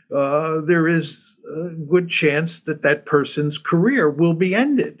 And there is a good chance that that person's career will be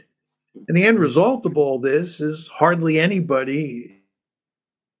ended. And the end result of all this is hardly anybody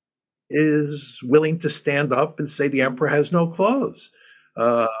is willing to stand up and say the emperor has no clothes.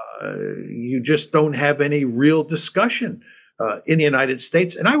 Uh, you just don't have any real discussion in the United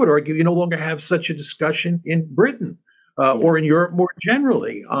States. And I would argue you no longer have such a discussion in Britain or in Europe more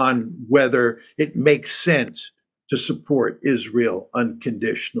generally on whether it makes sense to support Israel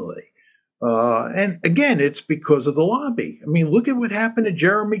unconditionally. And again, it's because of the lobby. I mean, look at what happened to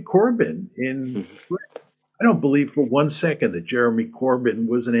Jeremy Corbyn in Britain. I don't believe for one second that Jeremy Corbyn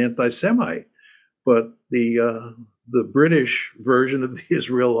was an anti-Semite, but the British version of the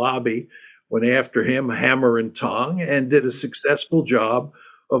Israel lobby went after him hammer and tong and did a successful job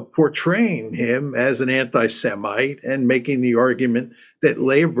of portraying him as an anti-Semite and making the argument that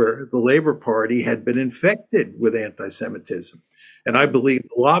Labour, the Labour Party, had been infected with anti-Semitism. And I believe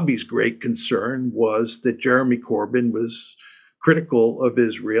the lobby's great concern was that Jeremy Corbyn was critical of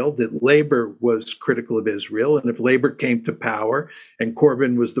Israel, that Labour was critical of Israel. And if Labour came to power and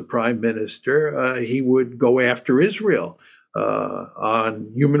Corbyn was the prime minister, he would go after Israel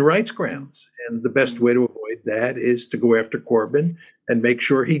on human rights grounds. And the best way to avoid that is to go after Corbyn and make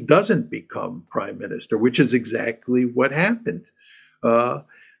sure he doesn't become prime minister, which is exactly what happened.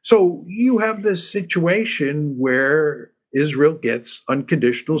 So you have this situation where Israel gets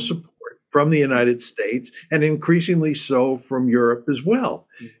unconditional support from the United States, and increasingly so from Europe as well.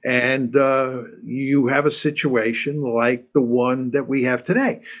 And you have a situation like the one that we have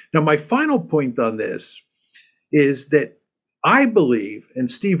today. Now, my final point on this is that I believe,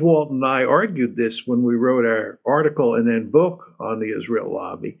 and Steve Walton and I argued this when we wrote our article and then book on the Israel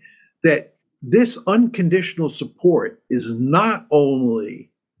lobby, that this unconditional support is not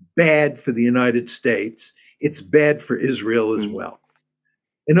only bad for the United States, it's bad for Israel as well.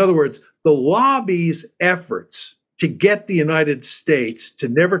 In other words, the lobby's efforts to get the United States to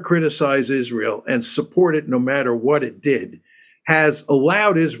never criticize Israel and support it no matter what it did has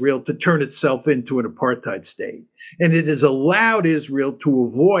allowed Israel to turn itself into an apartheid state. And it has allowed Israel to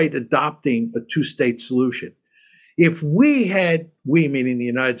avoid adopting a two-state solution. If we meaning the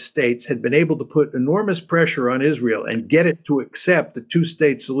United States, had been able to put enormous pressure on Israel and get it to accept the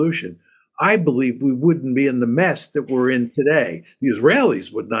two-state solution, I believe we wouldn't be in the mess that we're in today. The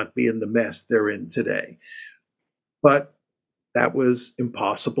Israelis would not be in the mess they're in today. But that was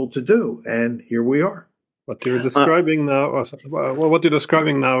impossible to do, and here we are. What you're describing now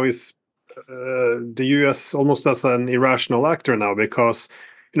is the U.S. almost as an irrational actor now, because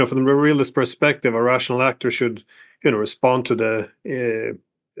from the realist perspective, a rational actor should respond to the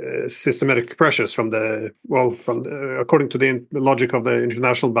systematic pressures according to the logic of the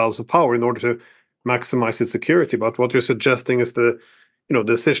international balance of power in order to maximize its security. But what you're suggesting is the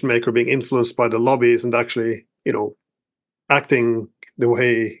decision maker being influenced by the lobby isn't actually acting the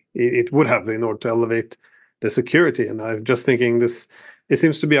way it would have in order to elevate the security. And I'm just thinking it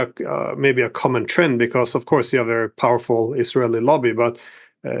seems to be maybe a common trend, because of course you have a very powerful Israeli lobby, but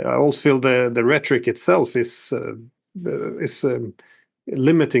I also feel the rhetoric itself is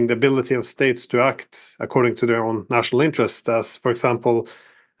limiting the ability of states to act according to their own national interest. As, for example,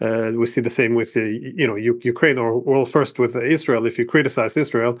 we see the same with Ukraine, or first with Israel. If you criticize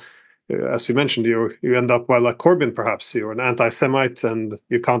Israel, as you mentioned, you end up like Corbyn. Perhaps you're an anti-Semite, and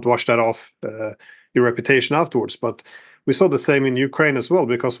you can't wash that off your reputation afterwards. But we saw the same in Ukraine as well,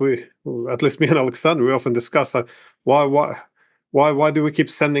 because at least me and Alexander, we often discuss that why do we keep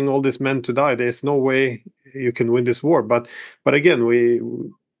sending all these men to die? There's no way you can win this war. But again, we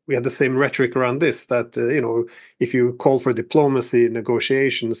had the same rhetoric around this, that if you call for diplomacy,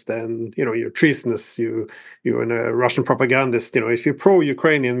 negotiations, then you're treasonous. You're a Russian propagandist. If you're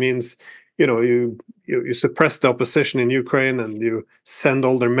pro-Ukrainian, means you suppress the opposition in Ukraine and you send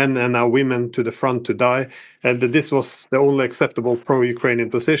all their men and now women to the front to die, and that this was the only acceptable pro-Ukrainian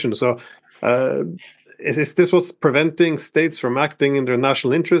position. So is this what's preventing states from acting in their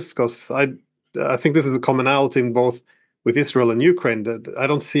national interests? Because I think this is a commonality in both with Israel and Ukraine. That I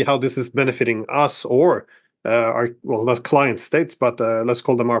don't see how this is benefiting us or not client states, but let's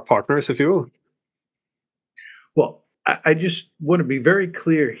call them our partners, if you will. Well, I just want to be very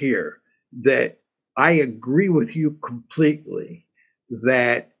clear here that I agree with you completely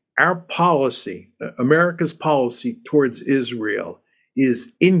that our policy, America's policy towards Israel, is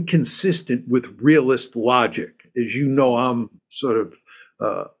inconsistent with realist logic. As you know, I'm sort of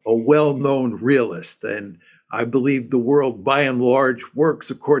a well-known realist, and I believe the world by and large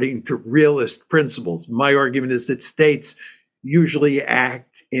works according to realist principles. My argument is that states usually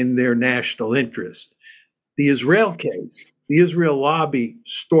act in their national interest. The Israel case, the Israel lobby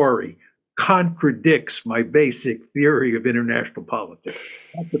story contradicts my basic theory of international politics.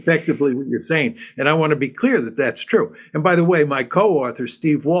 That's effectively what you're saying. And I want to be clear that that's true. And by the way, my co-author,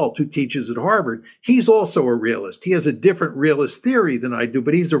 Steve Walt, who teaches at Harvard, he's also a realist. He has a different realist theory than I do,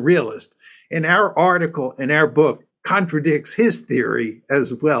 but he's a realist. And our article and our book contradicts his theory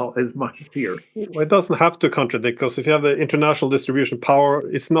as well as my theory. Well, it doesn't have to contradict, because if you have the international distribution of power,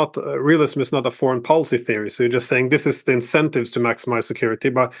 it's not realism is not a foreign policy theory. So you're just saying this is the incentives to maximize security,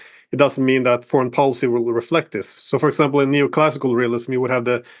 but it doesn't mean that foreign policy will reflect this. So, for example, in neoclassical realism, you would have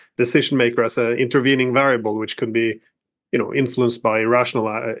the decision maker as an intervening variable, which could be, influenced by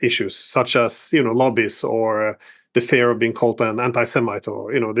irrational issues such as lobbies or the fear of being called an anti-Semite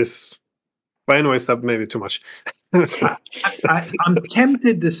or this. But anyways, that may be too much. I'm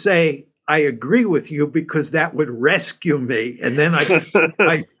tempted to say I agree with you because that would rescue me, and then I could say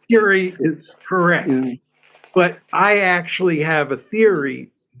my theory is correct. But I actually have a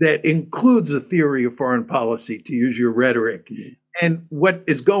theory that includes a theory of foreign policy, to use your rhetoric. And what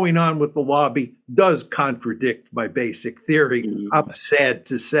is going on with the lobby does contradict my basic theory. I'm sad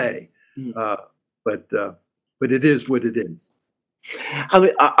to say, but it is what it is. I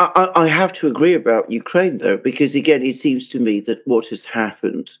mean, I have to agree about Ukraine, though, because, again, it seems to me that what has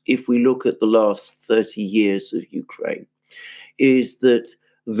happened, if we look at the last 30 years of Ukraine, is that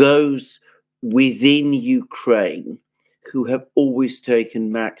those within Ukraine who have always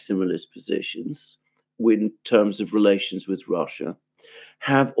taken maximalist positions in terms of relations with Russia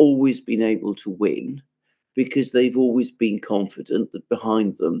have always been able to win, because they've always been confident that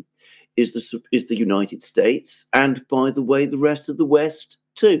behind them is the United States, and, by the way, the rest of the West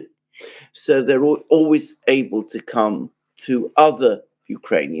too. So they're always able to come to other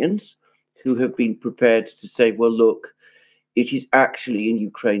Ukrainians who have been prepared to say, well, look, it is actually in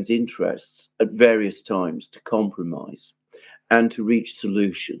Ukraine's interests at various times to compromise and to reach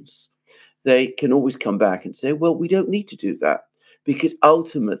solutions. They can always come back and say, well, we don't need to do that, because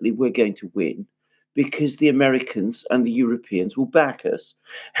ultimately we're going to win, because the Americans and the Europeans will back us.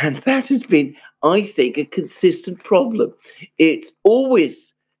 And that has been, I think, a consistent problem. It's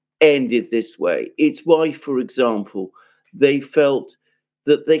always ended this way. It's why, for example, they felt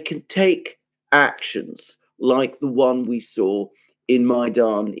that they can take actions like the one we saw in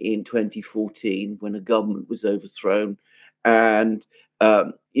Maidan in 2014, when a government was overthrown, and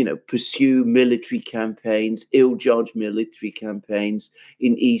pursue military campaigns, ill-judged military campaigns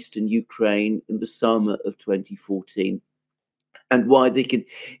in eastern Ukraine in the summer of 2014, and why they can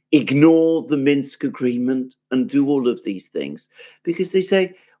ignore the Minsk agreement and do all of these things, because they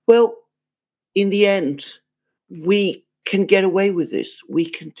say, well, in the end, we can get away with this, we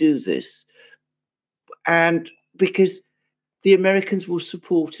can do this, and because the Americans will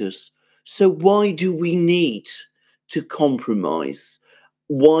support us. So why do we need to compromise?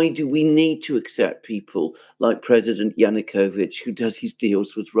 Why do we need to accept people like President Yanukovych, who does his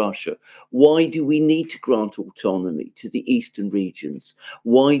deals with Russia? Why do we need to grant autonomy to the eastern regions?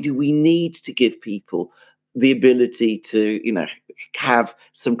 Why do we need to give people the ability to, have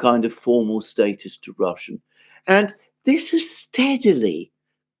some kind of formal status to Russian? And this has steadily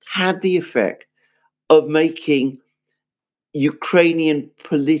had the effect of making Ukrainian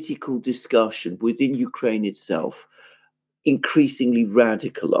political discussion within Ukraine itself increasingly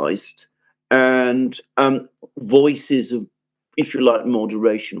radicalized, and voices of, if you like,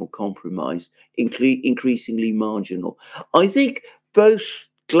 moderation or compromise increasingly marginal. I think both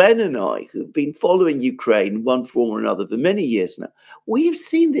Glenn and I, who've been following Ukraine in one form or another for many years now, we have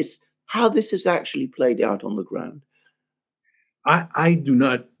seen this, how this has actually played out on the ground. I do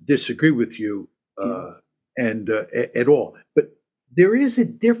not disagree with you at all, but there is a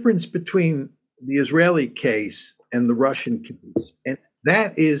difference between the Israeli case and the Russian case, and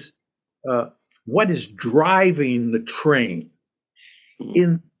that is what is driving the train.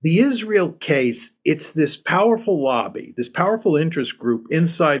 In the Israel case, it's this powerful lobby, this powerful interest group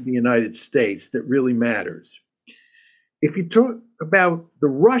inside the United States that really matters. If you talk about the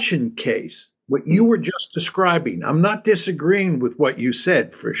Russian case, what you were just describing, I'm not disagreeing with what you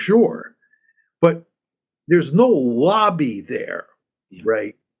said for sure, but there's no lobby there,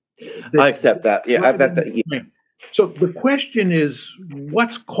 right? I accept that. Yeah. So the question is,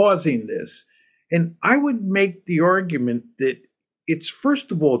 what's causing this? And I would make the argument that it's,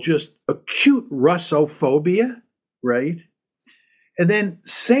 first of all, just acute Russophobia, right? And then,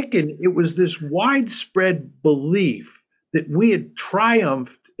 second, it was this widespread belief that we had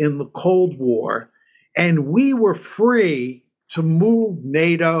triumphed in the Cold War and we were free to move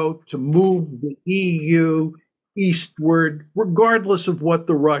NATO, to move the EU eastward, regardless of what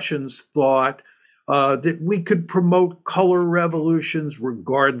the Russians thought, that we could promote color revolutions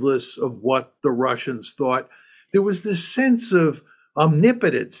regardless of what the Russians thought. There was this sense of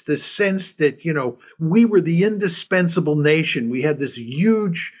omnipotence, this sense that, we were the indispensable nation. We had this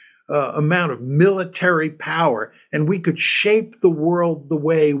huge amount of military power, and we could shape the world the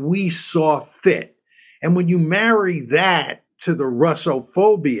way we saw fit. And when you marry that to the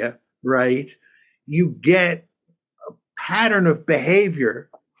Russophobia, right, you get a pattern of behavior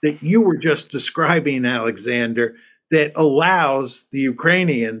that you were just describing, Alexander, that allows the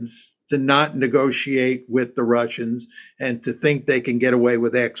Ukrainians to not negotiate with the Russians and to think they can get away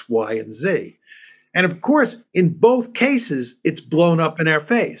with X, Y, and Z. And of course, in both cases, it's blown up in our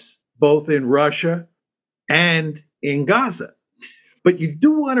face, both in Russia and in Gaza. But you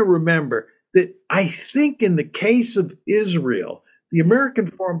do want to remember that I think in the case of Israel, the American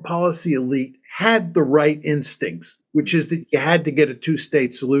foreign policy elite had the right instincts, which is that you had to get a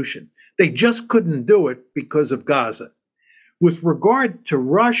two-state solution. They just couldn't do it because of Gaza. With regard to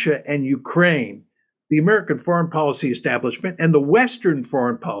Russia and Ukraine, the American foreign policy establishment and the Western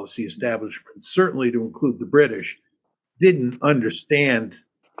foreign policy establishment, certainly to include the British, didn't understand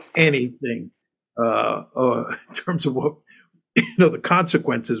anything in terms of what the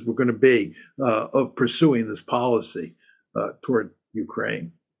consequences were going to be of pursuing this policy toward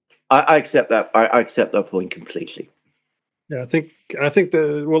Ukraine. I accept that. I accept that point completely. Yeah, I think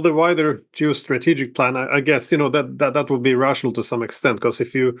the wider geostrategic plan, I guess, that would be rational to some extent, because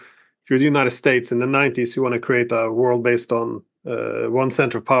if you're the United States in the 90s, you want to create a world based on one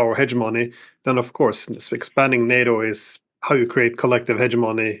center of power hegemony, then of course expanding NATO is how you create collective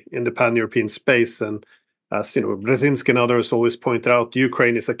hegemony in the pan-European space. And as Brzezinski and others always point out,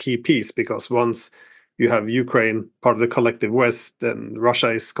 Ukraine is a key piece, because once you have Ukraine part of the collective West, then Russia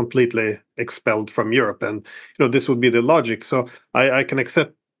is completely expelled from Europe. And this would be the logic. So I can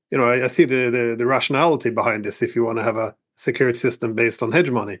accept, I see the rationality behind this if you want to have a security system based on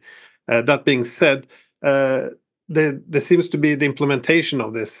hegemony. That being said, there seems to be the implementation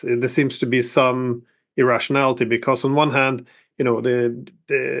of this. There seems to be some irrationality, because on one hand,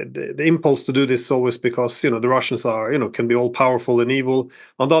 the impulse to do this is always because the Russians are can be all powerful and evil.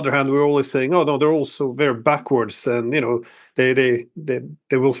 On the other hand, we're always saying, oh no, they're also very backwards, and they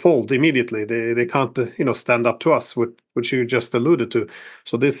will fold immediately. They can't stand up to us, which you just alluded to.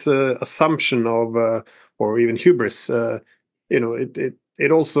 So this assumption of or even hubris,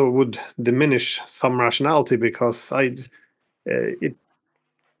 it also would diminish some rationality, because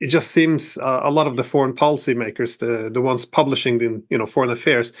it just seems a lot of the foreign policy makers, the ones publishing the foreign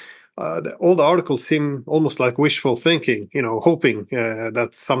affairs, all the articles seem almost like wishful thinking, hoping that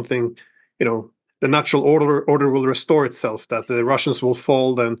something, the natural order will restore itself, that the Russians will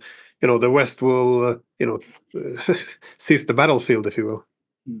fold, and the West will seize the battlefield, if you will.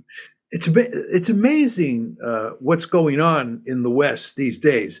 It's amazing what's going on in the West these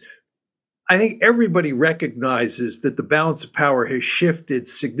days. I think everybody recognizes that the balance of power has shifted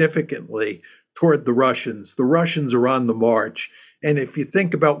significantly toward the Russians. The Russians are on the march. And if you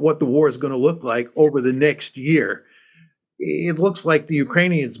think about what the war is going to look like over the next year, it looks like the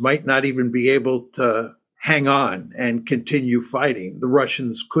Ukrainians might not even be able to hang on and continue fighting. The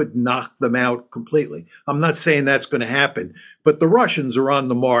Russians could knock them out completely. I'm not saying that's going to happen, but the Russians are on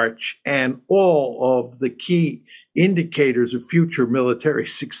the march, and all of the key indicators of future military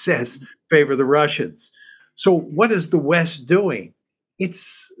success favor the Russians. So what is the West doing?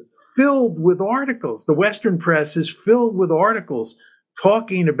 It's filled with articles. The Western press is filled with articles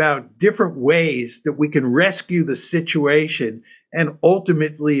talking about different ways that we can rescue the situation and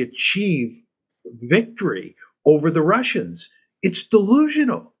ultimately achieve victory over the Russians. It's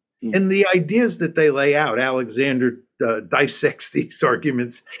delusional. And the ideas that they lay out, Alexander dissects these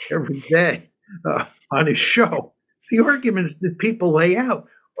arguments every day on his show. The arguments that people lay out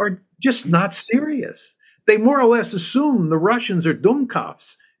are just not serious. They more or less assume the Russians are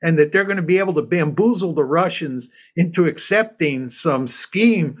Dummkopfs and that they're going to be able to bamboozle the Russians into accepting some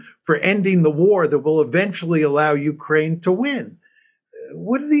scheme for ending the war that will eventually allow Ukraine to win.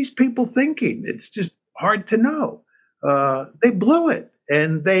 What are these people thinking? It's just hard to know. They blew it,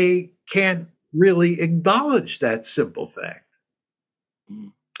 and they can't really acknowledge that simple fact.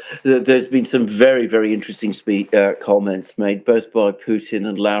 There's been some very, very interesting comments made both by Putin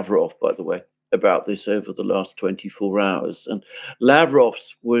and Lavrov, by the way, about this over the last 24 hours. And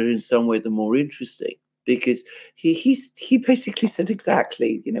Lavrov's were in some way the more interesting, because he basically said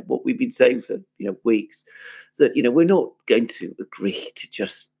exactly what we've been saying for weeks, that we're not going to agree to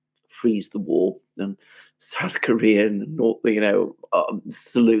just freeze the war and South Korean and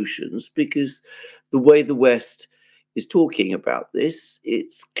solutions, because the way the West is talking about this,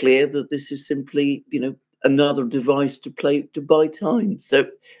 it's clear that this is simply another device to buy time. So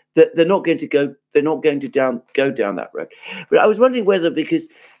they're not going to go down that road. But I was wondering whether, because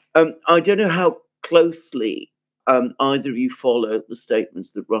I don't know how closely either of you follow the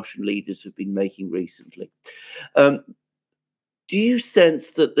statements that Russian leaders have been making recently. Do you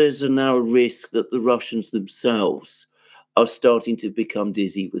sense that there's now a risk that the Russians themselves are starting to become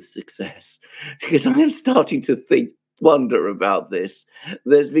dizzy with success? Because I am starting to wonder about this.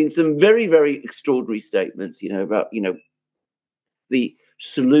 There's been some very, very extraordinary statements, about, the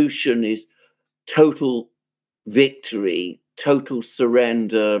solution is total victory, total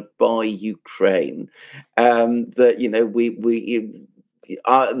surrender by Ukraine. That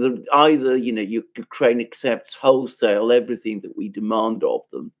either Ukraine accepts wholesale everything that we demand of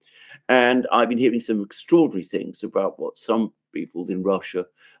them, and I've been hearing some extraordinary things about what some people in Russia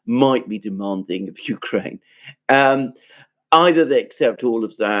might be demanding of Ukraine. Either they accept all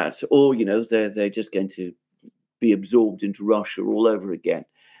of that, or they're just going to be absorbed into Russia all over again.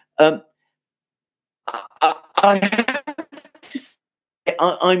 I have to say,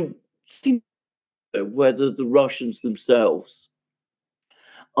 I'm thinking whether the Russians themselves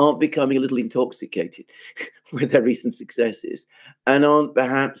aren't becoming a little intoxicated with their recent successes, and aren't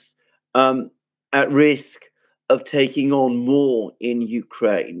perhaps at risk of taking on more in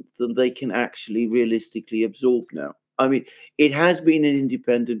Ukraine than they can actually realistically absorb now. I mean, it has been an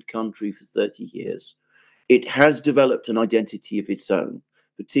independent country for 30 years. It has developed an identity of its own,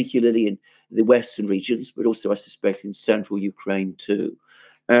 particularly in the western regions, but also, I suspect, in central Ukraine too.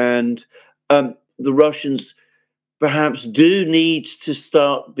 And the Russians perhaps do need to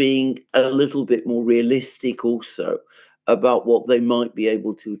start being a little bit more realistic also about what they might be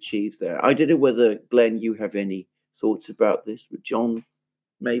able to achieve there. I don't know whether, Glenn, you have any thoughts about this, but John,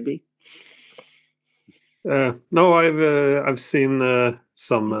 maybe? No, I've seen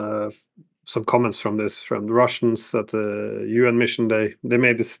some comments from the Russians at the UN mission. They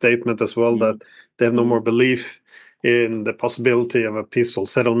made this statement as well, that they have no more belief in the possibility of a peaceful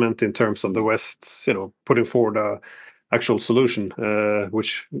settlement in terms of the West, putting forward a actual solution,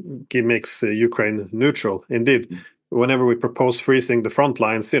 which makes Ukraine neutral. Indeed, whenever we propose freezing the front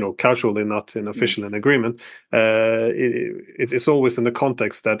lines, casually, not in official agreement, it is always in the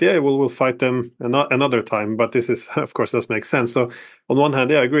context that, we'll fight them another time. But this is, of course, does make sense. So on one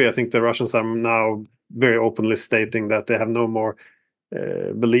hand, I agree. I think the Russians are now very openly stating that they have no more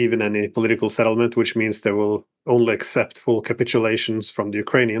believe in any political settlement, which means they will only accept full capitulations from the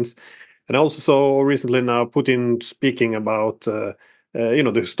Ukrainians. And I also saw recently now Putin speaking about the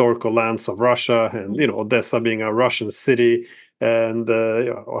historical lands of Russia, and Odessa being a Russian city, and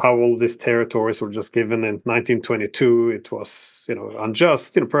how all these territories were just given in 1922. It was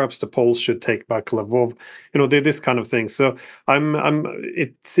unjust. Perhaps the Poles should take back Lvov. This kind of thing. So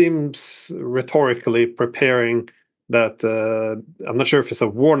it seems rhetorically preparing that. I'm not sure if it's a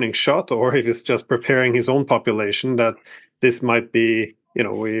warning shot or if it's just preparing his own population that this might be.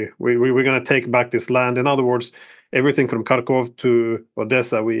 We're going to take back this land. In other words, everything from Kharkov to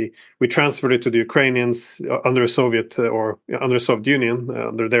Odessa, we transferred it to the Ukrainians under Soviet under Soviet Union,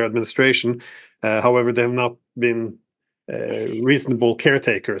 under their administration. However, they have not been reasonable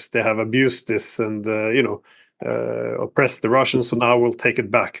caretakers. They have abused this and oppressed the Russians. So now we'll take it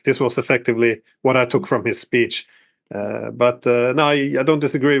back. This was effectively what I took from his speech. But no, I don't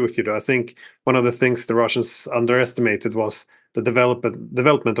disagree with you, though. I think one of the things the Russians underestimated was the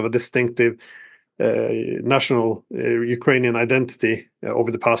development of a distinctive national Ukrainian identity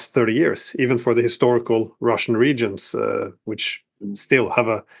over the past 30 years, even for the historical Russian regions, which still have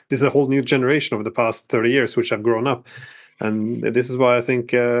this is a whole new generation over the past 30 years, which have grown up. And this is why I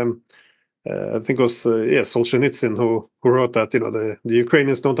think it was Solzhenitsyn who wrote that the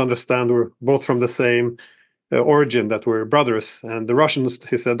Ukrainians don't understand, we're both from the same origin, that we're brothers, and the Russians,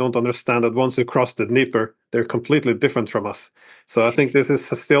 he said, don't understand that once you cross the Dnieper, they're completely different from us. So I think this is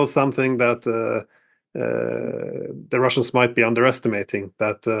still something that the Russians might be underestimating,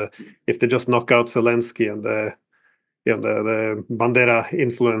 that if they just knock out Zelensky and the Bandera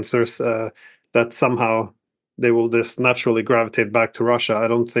influencers, that somehow they will just naturally gravitate back to Russia. I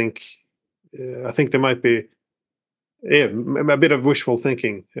don't think. I think there might be a bit of wishful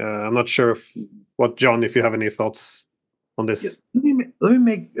thinking. I'm not sure what, John, if you have any thoughts on this. Let me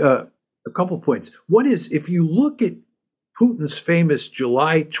make a couple points. One is, if you look at Putin's famous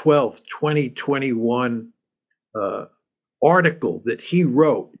July 12th, 2021 article that he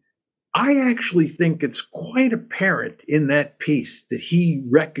wrote, I actually think it's quite apparent in that piece that he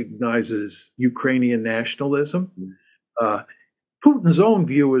recognizes Ukrainian nationalism. Putin's own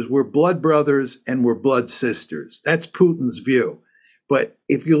view is we're blood brothers and we're blood sisters. That's Putin's view. But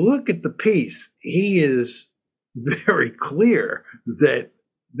if you look at the piece, he is very clear that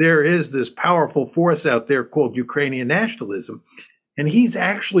there is this powerful force out there called Ukrainian nationalism. And he's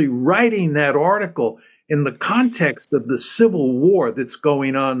actually writing that article in the context of the civil war that's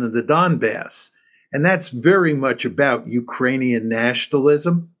going on in the Donbass. And that's very much about Ukrainian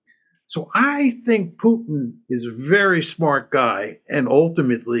nationalism. So I think Putin is a very smart guy, and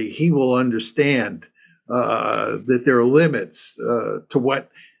ultimately he will understand that there are limits to what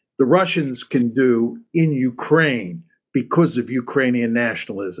the Russians can do in Ukraine because of Ukrainian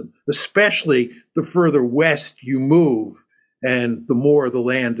nationalism, especially the further west you move and the more the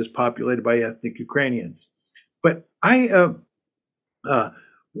land is populated by ethnic Ukrainians. But I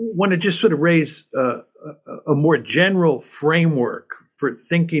want to just sort of raise a more general framework for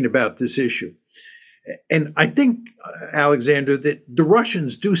thinking about this issue. And I think, Alexander, that the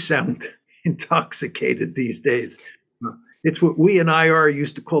Russians do sound intoxicated these days. It's what we in IR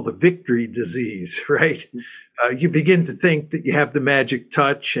used to call the victory disease, right? You begin to think that you have the magic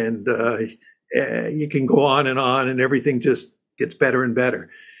touch and you can go on and everything just gets better and better.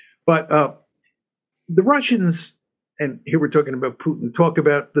 But the Russians, and here we're talking about Putin, talk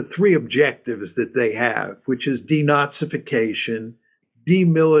about the three objectives that they have, which is denazification,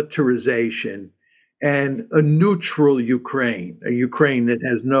 demilitarization, and a neutral Ukraine, a Ukraine that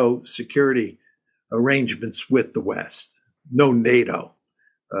has no security arrangements with the West, no NATO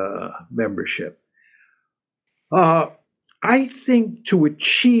membership. I think to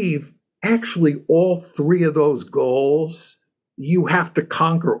achieve actually all three of those goals, you have to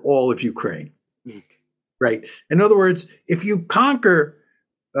conquer all of Ukraine, right? In other words, if you conquer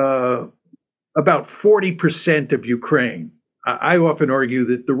about 40% of Ukraine, I often argue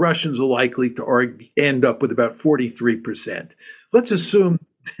that the Russians are likely to end up with about 43%. Let's assume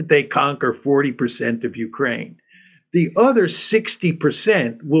that they conquer 40% of Ukraine. The other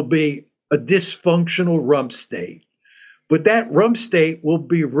 60% will be a dysfunctional rump state. But that rump state will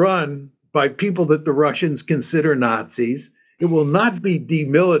be run by people that the Russians consider Nazis. It will not be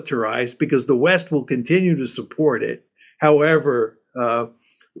demilitarized because the West will continue to support it, however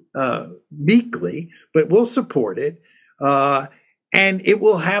meekly, but will support it. And it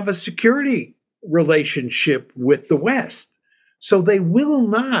will have a security relationship with the West. So they will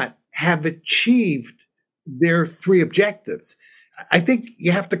not have achieved their three objectives. I think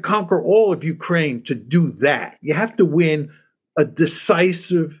you have to conquer all of Ukraine to do that. You have to win a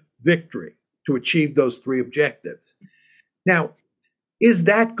decisive victory to achieve those three objectives. Now, is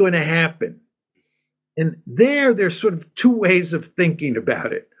that going to happen? And there's sort of two ways of thinking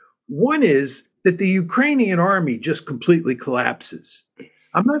about it. One is that the Ukrainian army just completely collapses.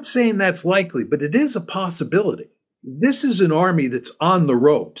 I'm not saying that's likely, but it is a possibility. This is an army that's on the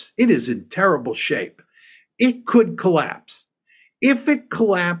ropes. It is in terrible shape. It could collapse. If it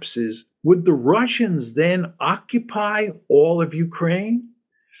collapses, would the Russians then occupy all of Ukraine?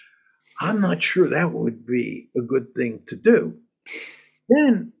 I'm not sure that would be a good thing to do.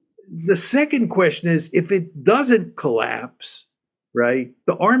 Then the second question is, if it doesn't collapse, right,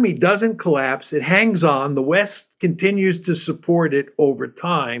 the army doesn't collapse, it hangs on, the West continues to support it over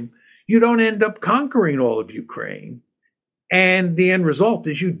time, you don't end up conquering all of Ukraine. And the end result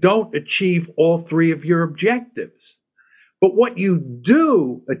is you don't achieve all three of your objectives. But what you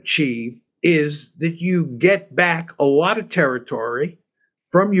do achieve is that you get back a lot of territory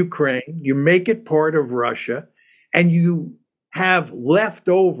from Ukraine, you make it part of Russia, and you have left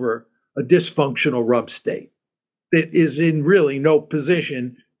over a dysfunctional rump state that is in really no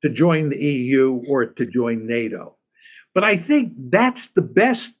position to join the EU or to join NATO. But I think that's the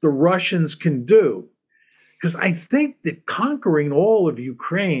best the Russians can do, because I think that conquering all of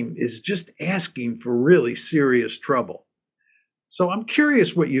Ukraine is just asking for really serious trouble. So I'm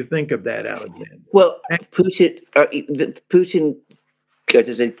curious what you think of that, Alexander. Well, Putin, as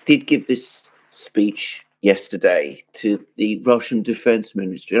I said, did give this speech yesterday to the Russian Defense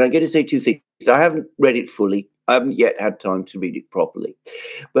Ministry. And I'm going to say two things. I haven't read it fully. I haven't yet had time to read it properly.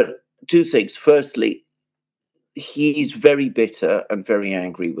 But two things. Firstly, he's very bitter and very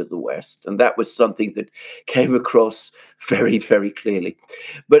angry with the West. And that was something that came across very, very clearly.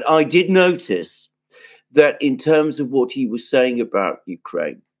 But I did notice that in terms of what he was saying about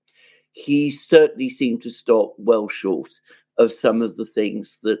Ukraine, he certainly seemed to stop well short of some of the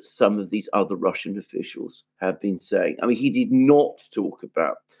things that some of these other Russian officials have been saying. I mean, he did not talk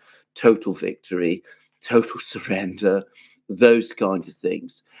about total victory, total surrender, those kind of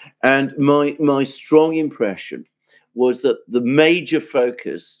things. And my strong impression was that the major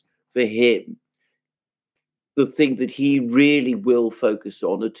focus for him, the thing that he really will focus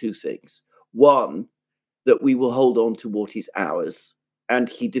on, are two things. One, that we will hold on to what is ours, and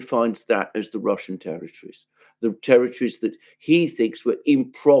he defines that as the Russian territories, the territories that he thinks were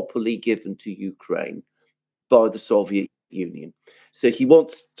improperly given to Ukraine by the Soviet Union. So he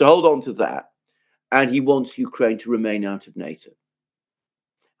wants to hold on to that, and he wants Ukraine to remain out of NATO.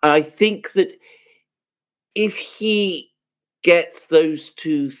 I think that if he gets those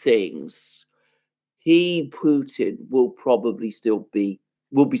two things, Putin, will probably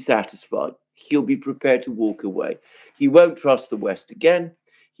will be satisfied. He'll be prepared to walk away. He won't trust the West again.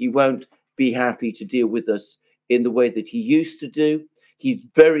 He won't be happy to deal with us in the way that he used to do. He's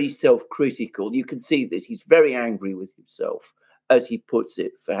very self-critical. You can see this. He's very angry with himself, as he puts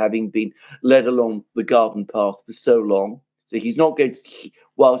it, for having been led along the garden path for so long. So he's not going to,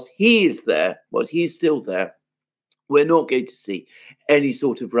 whilst he's still there, we're not going to see any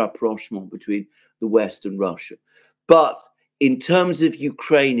sort of rapprochement between the West and Russia. But in terms of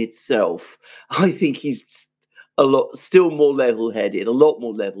Ukraine itself, I think he's a lot more level-headed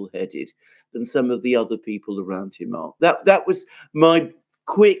than some of the other people around him are. That was my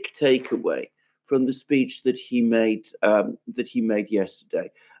quick takeaway from the speech that he made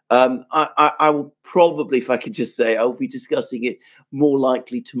yesterday. I will probably, if I could just say, I'll be discussing it more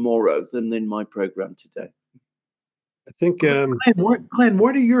likely tomorrow than in my program today. I think, Glenn,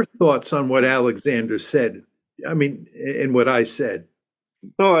 what are your thoughts on what Alexander said? I mean, and what I said.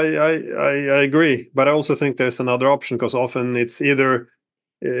 No, I agree, but I also think there's another option, because often it's either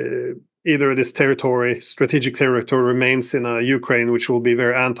this strategic territory, remains in Ukraine, which will be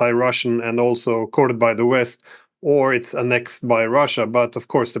very anti-Russian and also courted by the West, or it's annexed by Russia. But of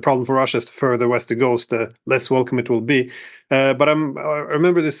course, the problem for Russia is the further west it goes, the less welcome it will be. But I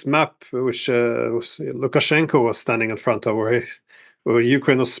remember this map which Lukashenko was standing in front of, where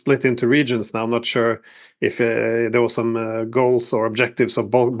Ukraine was split into regions. Now I'm not sure if there was some goals or objectives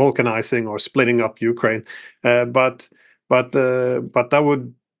of balkanizing or splitting up Ukraine, but that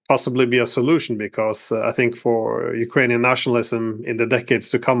would possibly be a solution, because I think for Ukrainian nationalism in the decades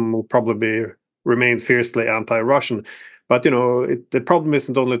to come will probably remain fiercely anti-Russian. But the problem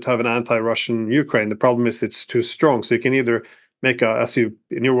isn't only to have an anti-Russian Ukraine. The problem is it's too strong. So you can either make as you,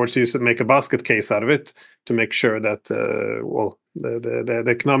 in your words, make a basket case out of it to make sure that the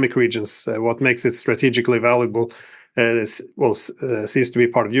economic regions, what makes it strategically valuable, cease to be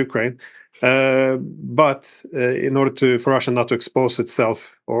part of Ukraine. But in order for Russia not to expose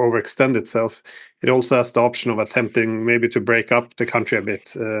itself or overextend itself, it also has the option of attempting maybe to break up the country a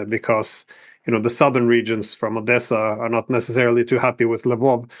bit, because the southern regions from Odessa are not necessarily too happy with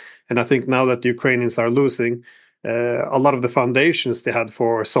Lvov. And I think now that the Ukrainians are losing, a lot of the foundations they had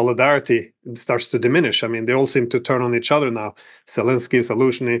for solidarity starts to diminish. I mean, they all seem to turn on each other now, Zelensky,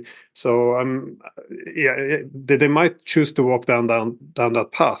 Zaluzhny. So they might choose to walk down that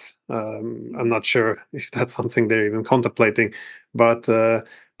path. I'm not sure if that's something they're even contemplating, but the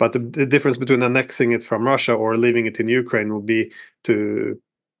difference between annexing it from Russia or leaving it in Ukraine will be to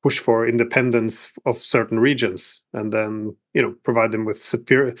push for independence of certain regions, and then provide them with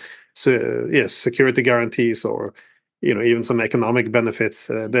security guarantees, or even some economic benefits.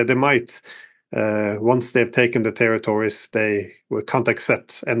 They might, once they've taken the territories, they can't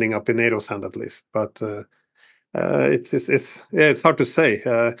accept ending up in NATO's hand, at least. But it's hard to say.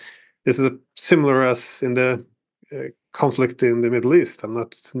 This is similar as in the conflict in the Middle East.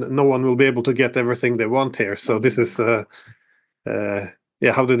 No one will be able to get everything they want here. So this is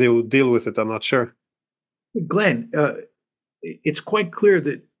how do they deal with it? I'm not sure. Glenn, it's quite clear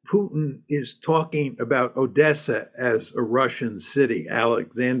that Putin is talking about Odessa as a Russian city.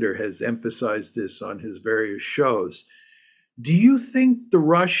 Alexander has emphasized this on his various shows. Do you think the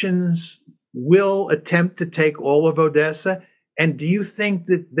Russians will attempt to take all of Odessa? And do you think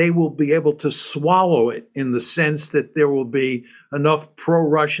that they will be able to swallow it, in the sense that there will be enough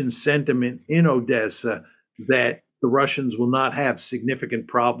pro-Russian sentiment in Odessa that the Russians will not have significant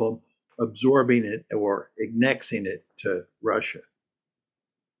problem absorbing it or annexing it to Russia?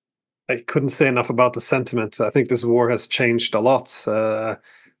 I couldn't say enough about the sentiment. I think this war has changed a lot.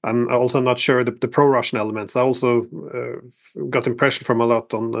 I'm also not sure the pro-Russian elements. I also got impression from a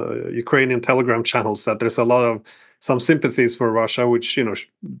lot on the Ukrainian Telegram channels that there's a lot of some sympathies for Russia, which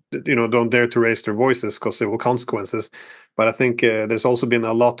don't dare to raise their voices because there will consequences. But I think there's also been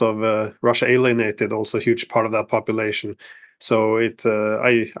a lot of Russia alienated, also a huge part of that population. So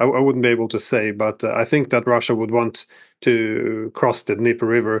I wouldn't be able to say, but I think that Russia would want to cross the Dnieper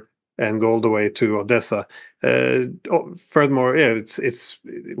River and go all the way to Odessa. Furthermore, yeah,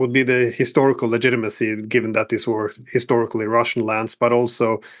 it would be the historical legitimacy, given that these were historically Russian lands, but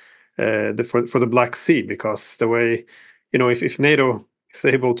also for the Black Sea, because the way, if NATO is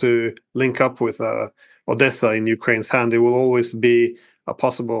able to link up with Odessa in Ukraine's hand, it will always be a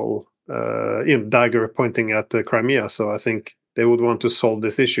possible dagger pointing at Crimea. So I think they would want to solve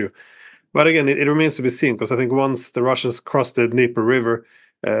this issue. But again, it remains to be seen, because I think once the Russians cross the Dnieper River,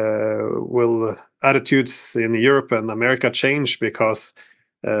 will attitudes in Europe and America change, because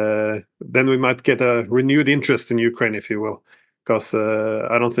then we might get a renewed interest in Ukraine, if you will, because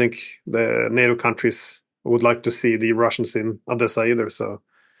I don't think the NATO countries would like to see the Russians in Odessa either. So,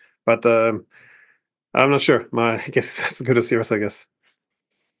 but I'm not sure. My guess is as good as yours, I guess.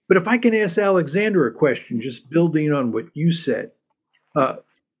 But if I can ask Alexander a question, just building on what you said,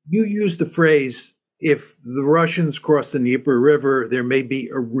 you used the phrase, if the Russians cross the Dnieper River, there may be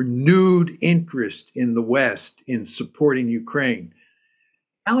a renewed interest in the West in supporting Ukraine.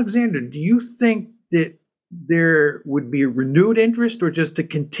 Alexander, do you think that there would be a renewed interest or just a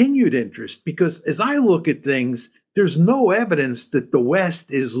continued interest? Because as I look at things, there's no evidence that the West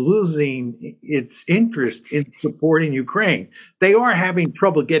is losing its interest in supporting Ukraine. They are having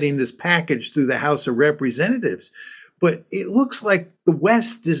trouble getting this package through the House of Representatives, but it looks like the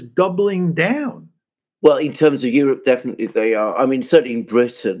West is doubling down. Well, in terms of Europe, definitely they are. I mean, certainly in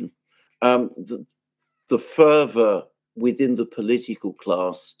Britain, the fervour within the political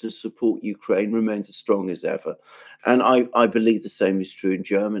class to support Ukraine remains as strong as ever. And I believe the same is true in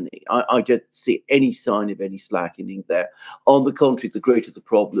Germany. I don't see any sign of any slackening there. On the contrary, the greater the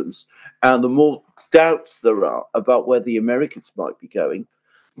problems and the more doubts there are about where the Americans might be going,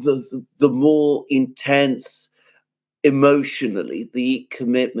 the more intense emotionally the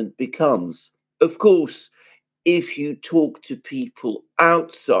commitment becomes. Of course, if you talk to people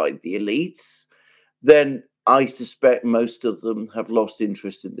outside the elites, then I suspect most of them have lost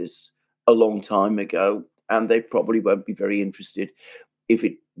interest in this a long time ago, and they probably won't be very interested if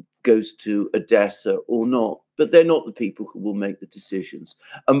it goes to Odessa or not. But they're not the people who will make the decisions.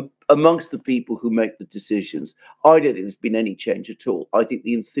 Amongst the people who make the decisions, I don't think there's been any change at all. I think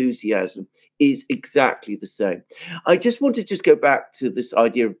the enthusiasm is exactly the same. I just want to go back to this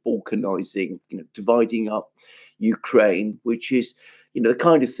idea of balkanizing, dividing up Ukraine, which is the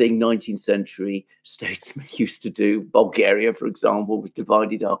kind of thing 19th century statesmen used to do. Bulgaria, for example, was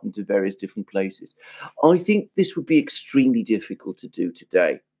divided up into various different places. I think this would be extremely difficult to do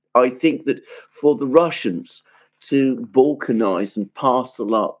today. I think that for the Russians to balkanize and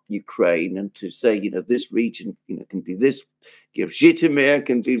parcel up Ukraine and to say, this region, can be this, Zhytomyr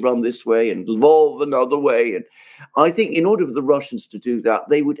can be run this way and Lvov another way. And I think in order for the Russians to do that,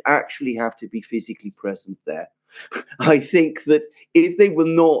 they would actually have to be physically present there. I think that if they were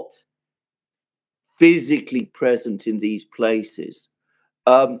not physically present in these places,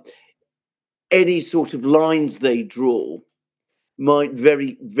 any sort of lines they draw might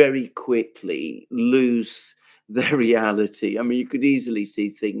very, very quickly lose their reality. I mean, you could easily see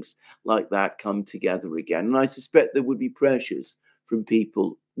things like that come together again. And I suspect there would be pressures from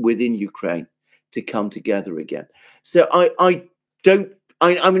people within Ukraine to come together again. So I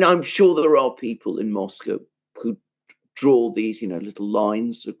mean, I'm sure there are people in Moscow who draw these, little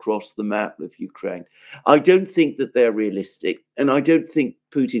lines across the map of Ukraine. I don't think that they're realistic. And I don't think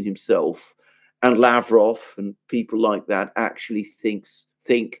Putin himself and Lavrov and people like that actually think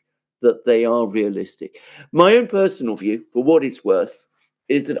that they are realistic. My own personal view, for what it's worth,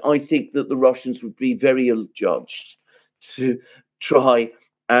 is that I think that the Russians would be very ill-judged to try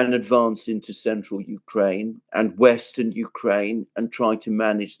and advance into central Ukraine and western Ukraine and try to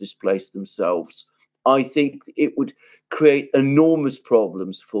manage this place themselves. I think it would create enormous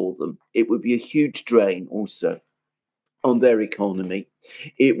problems for them. It would be a huge drain also on their economy.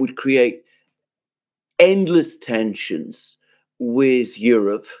 It would create endless tensions with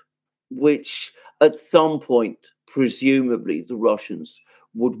Europe, which at some point, presumably, the Russians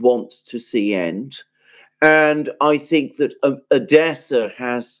would want to see end. And I think that Odessa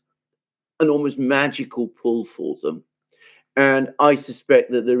has an almost magical pull for them. And I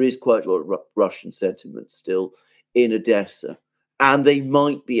suspect that there is quite a lot of Russian sentiment still in Odessa. And they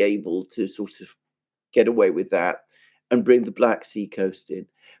might be able to sort of get away with that and bring the Black Sea coast in.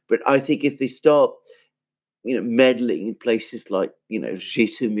 But I think if they start, meddling in places like,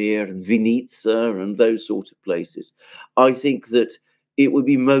 Zhytomyr and Vinnytsia and those sort of places, I think that it would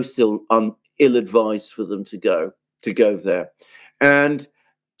be most ill-advised for them to go there. And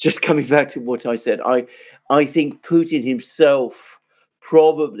just coming back to what I said, I think Putin himself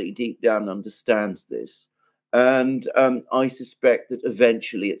probably deep down understands this. And I suspect that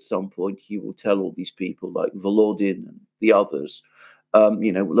eventually, at some point, he will tell all these people like Volodin and the others,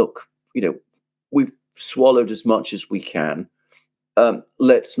 look, we've swallowed as much as we can.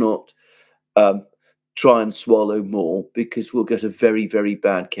 Let's not try and swallow more, because we'll get a very, very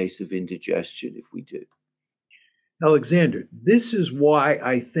bad case of indigestion if we do. Alexander, this is why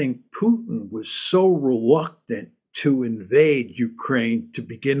I think Putin was so reluctant to invade Ukraine to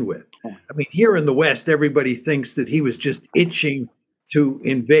begin with. I mean, here in the West, everybody thinks that he was just itching to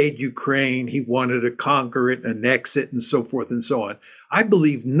invade Ukraine. He wanted to conquer it, annex it, and so forth and so on. I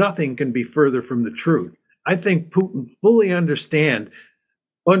believe nothing can be further from the truth. I think Putin fully understood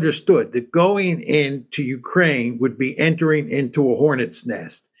that going into Ukraine would be entering into a hornet's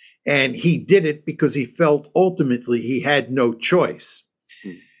nest. And he did it because he felt ultimately he had no choice.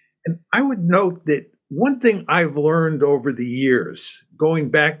 And I would note that one thing I've learned over the years,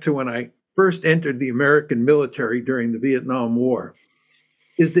 going back to when I first entered the American military during the Vietnam War,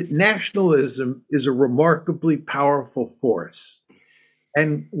 is that nationalism is a remarkably powerful force.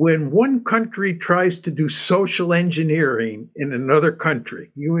 And when one country tries to do social engineering in another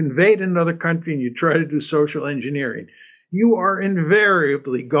country, you invade another country and you try to do social engineering, you are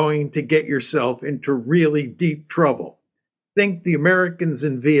invariably going to get yourself into really deep trouble. Think the Americans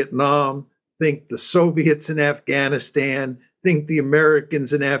in Vietnam, think the Soviets in Afghanistan, think the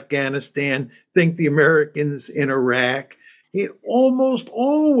Americans in Afghanistan, think the Americans in Iraq. It almost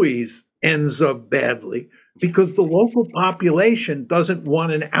always ends up badly because the local population doesn't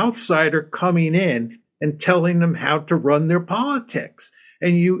want an outsider coming in and telling them how to run their politics.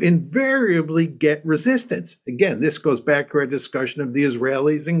 And you invariably get resistance. Again, this goes back to our discussion of the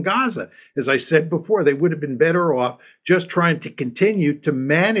Israelis in Gaza. As I said before, they would have been better off just trying to continue to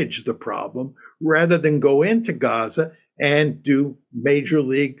manage the problem rather than go into Gaza and do major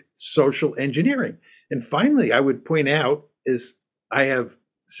league social engineering. And finally, I would point out, as I have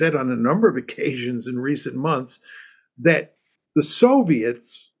said on a number of occasions in recent months, that the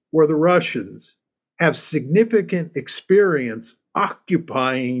Soviets or the Russians have significant experience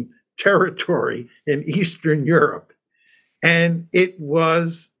occupying territory in Eastern Europe. And it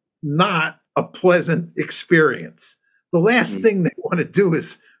was not a pleasant experience. The last thing they want to do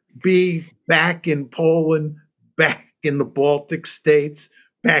is be back in Poland, back in the Baltic states,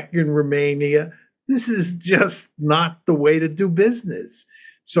 back in Romania. This is just not the way to do business.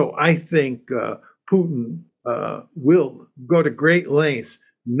 So I think Putin will go to great lengths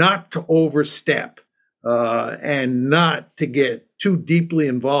not to overstep and not to get too deeply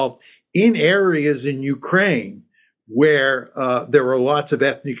involved in areas in Ukraine where there are lots of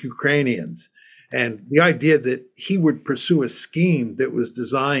ethnic Ukrainians. And the idea that he would pursue a scheme that was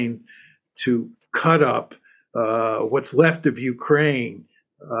designed to cut up what's left of Ukraine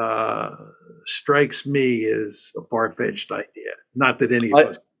strikes me as a far-fetched idea. Not that any of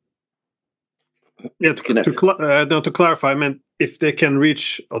us. Yeah, to clarify, I meant if they can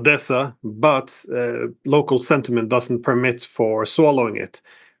reach Odessa, but local sentiment doesn't permit for swallowing it,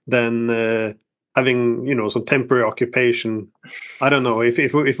 then having some temporary occupation, I don't know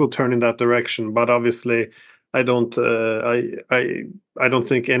if we'll turn in that direction. But obviously, I don't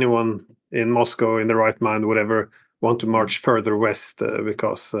think anyone in Moscow in the right mind would ever want to march further west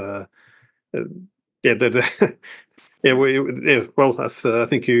because well, as I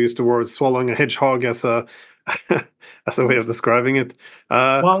think you used the word swallowing a hedgehog as a as a way of describing it.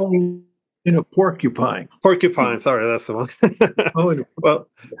 Swallowing a porcupine. Porcupine, sorry, that's the one. Well,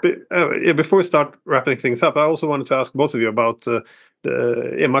 before we start wrapping things up, I also wanted to ask both of you about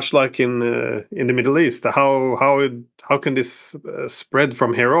much like in the Middle East, how can this spread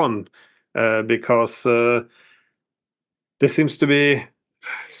from here on? Because there seems to be.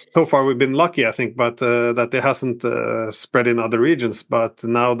 So far, we've been lucky, I think, but that it hasn't spread in other regions. But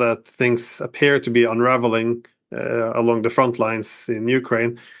now that things appear to be unraveling along the front lines in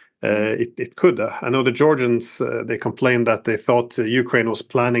Ukraine, it could. I know the Georgians, they complained that they thought Ukraine was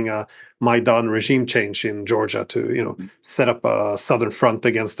planning a Maidan regime change in Georgia to, set up a southern front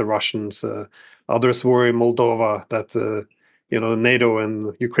against the Russians. Others worry Moldova that, NATO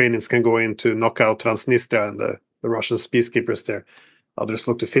and Ukrainians can go in to knock out Transnistria and the Russian peacekeepers there. Others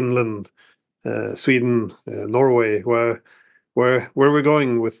look to Finland, Sweden, Norway. Where are we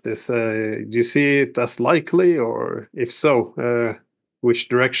going with this? Do you see it as likely, or if so, which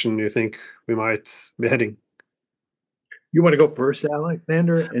direction do you think we might be heading? You want to go first,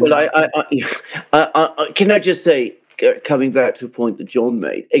 Alexander? Well, I can I just say, coming back to a point that John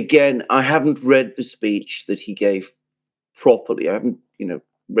made again, I haven't read the speech that he gave properly. I haven't,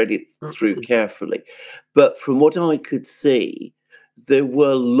 read it through carefully. But from what I could see, there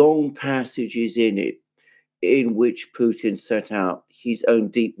were long passages in it in which Putin set out his own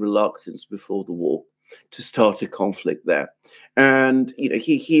deep reluctance before the war to start a conflict there. And,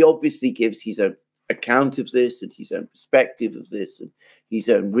 he obviously gives his own account of this and his own perspective of this and his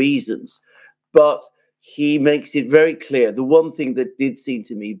own reasons. But he makes it very clear. The one thing that did seem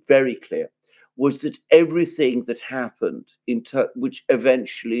to me very clear was that everything that happened, which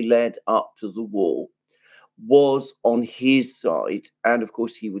eventually led up to the war, was on his side, and of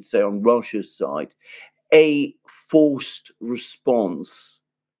course he would say on Russia's side, a forced response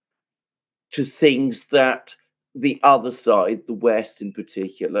to things that the other side, the West in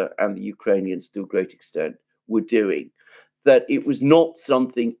particular, and the Ukrainians to a great extent, were doing. That it was not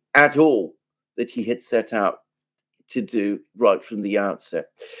something at all that he had set out to do right from the outset.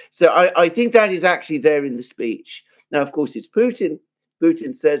 So I think that is actually there in the speech. Now, of course, it's Putin.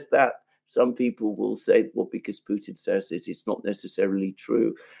 Putin says that. Some people will say, well, because Putin says it, it's not necessarily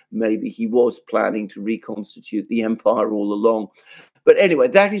true. Maybe he was planning to reconstitute the empire all along. But anyway,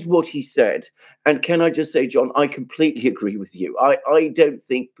 that is what he said. And can I just say, John, I completely agree with you. I don't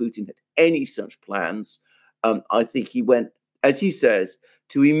think Putin had any such plans. I think he went, as he says,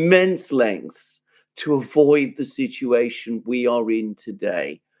 to immense lengths to avoid the situation we are in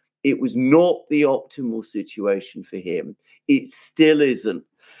today. It was not the optimal situation for him. It still isn't.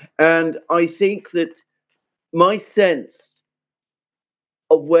 And I think that my sense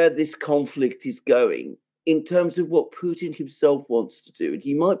of where this conflict is going, in terms of what Putin himself wants to do, and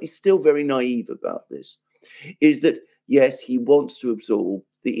he might be still very naive about this, is that, yes, he wants to absorb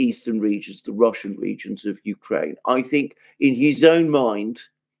the eastern regions, the Russian regions of Ukraine. I think in his own mind,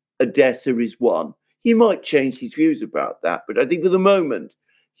 Odessa is one. He might change his views about that, but I think for the moment,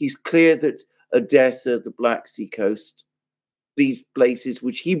 he's clear that Odessa, the Black Sea coast, these places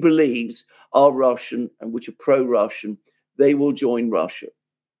which he believes are Russian and which are pro-Russian, they will join Russia.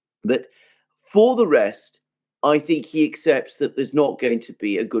 But for the rest, I think he accepts that there's not going to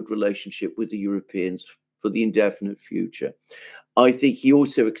be a good relationship with the Europeans for the indefinite future. I think he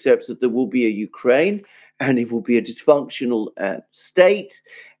also accepts that there will be a Ukraine and it will be a dysfunctional state,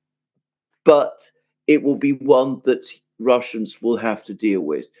 but it will be one that Russians will have to deal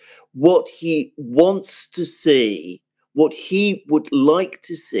with. What he wants to see, what he would like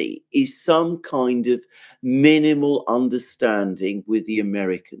to see, is some kind of minimal understanding with the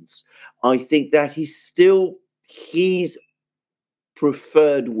Americans. I think that is still his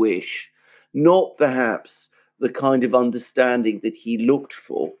preferred wish, not perhaps the kind of understanding that he looked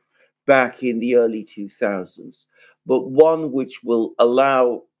for back in the early 2000s, but one which will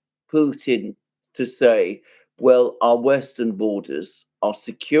allow Putin to say, well, our Western borders are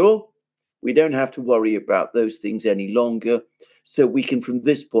secure. We don't have to worry about those things any longer. So we can, from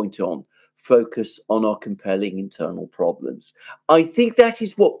this point on, focus on our compelling internal problems. I think that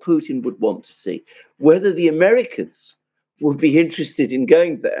is what Putin would want to see. Whether the Americans would be interested in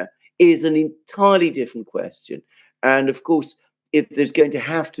going there is an entirely different question. And of course, if there's going to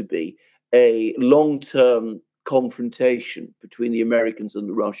have to be a long-term confrontation between the Americans and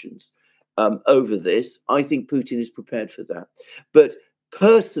the Russians over this, I think Putin is prepared for that. But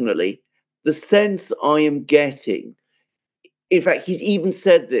personally, the sense I am getting, in fact, he's even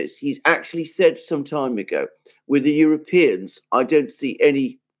said this, he's actually said some time ago, with the Europeans, I don't see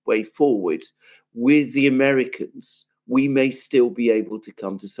any way forward. With the Americans, we may still be able to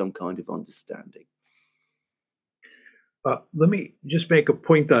come to some kind of understanding. Let me just make a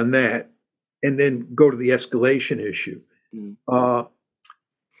point on that and then go to the escalation issue.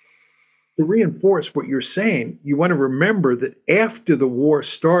 To reinforce what you're saying, you want to remember that after the war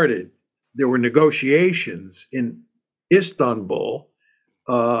started, there were negotiations in Istanbul,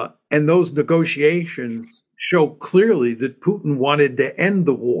 and those negotiations show clearly that Putin wanted to end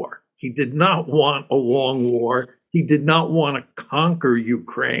the war. He did not want a long war. He did not want to conquer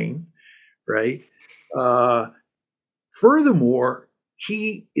Ukraine, right? Furthermore,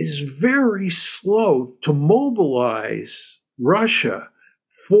 he is very slow to mobilize Russia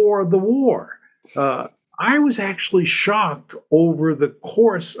for the war. I was actually shocked over the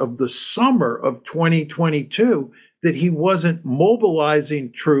course of the summer of 2022 that he wasn't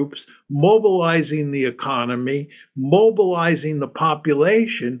mobilizing troops, mobilizing the economy, mobilizing the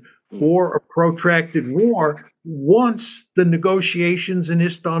population for a protracted war once the negotiations in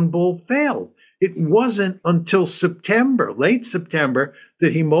Istanbul failed. It wasn't until September, late September,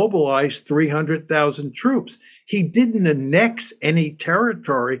 that he mobilized 300,000 troops. He didn't annex any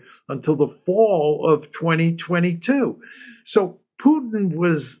territory until the fall of 2022. So Putin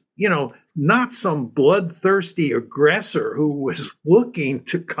was, not some bloodthirsty aggressor who was looking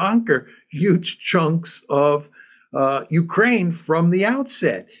to conquer huge chunks of Ukraine from the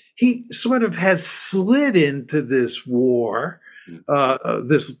outset. He sort of has slid into this war,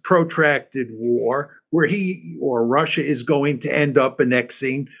 this protracted war, where he or Russia is going to end up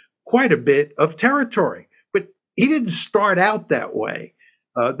annexing quite a bit of territory. But he didn't start out that way.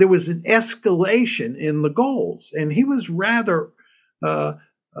 There was an escalation in the goals, and he was rather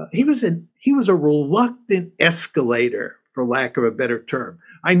he was a reluctant escalator, for lack of a better term.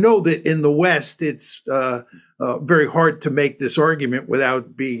 I know that in the West, it's very hard to make this argument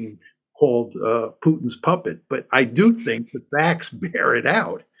without being called Putin's puppet, but I do think the facts bear it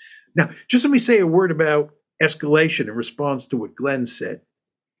out. Now, just let me say a word about escalation in response to what Glenn said.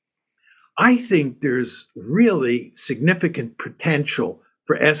 I think there's really significant potential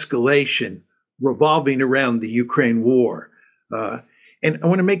for escalation revolving around the Ukraine war. And I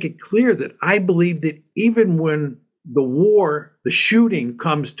want to make it clear that I believe that even when the war, the shooting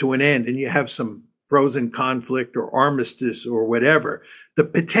comes to an end and you have some frozen conflict or armistice or whatever, the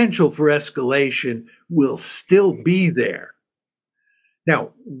potential for escalation will still be there.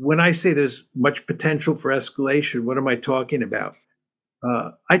 Now, when I say there's much potential for escalation, what am I talking about?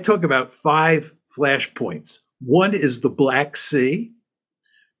 I talk about 5 flashpoints. 1 is the Black Sea.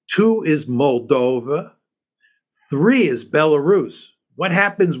 2 is Moldova. 3 is Belarus. What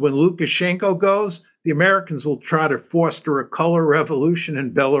happens when Lukashenko goes? The Americans will try to foster a color revolution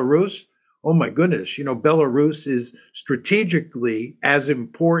in Belarus. Oh my goodness, Belarus is strategically as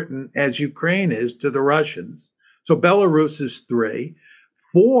important as Ukraine is to the Russians. So Belarus is 3.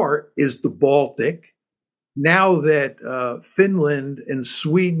 4 is the Baltic. Now that Finland and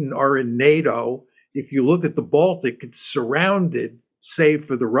Sweden are in NATO, if you look at the Baltic, it's surrounded, save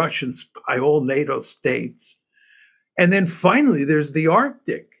for the Russians, by all NATO states. And then finally, there's the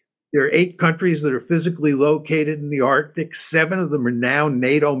Arctic. There are 8 countries that are physically located in the Arctic. 7 of them are now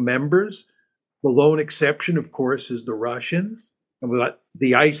NATO members. The lone exception, of course, is the Russians. And with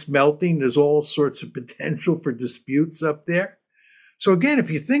the ice melting, there's all sorts of potential for disputes up there. So again, if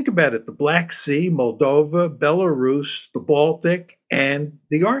you think about it, the Black Sea, Moldova, Belarus, the Baltic, and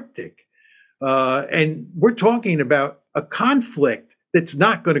the Arctic. And we're talking about a conflict that's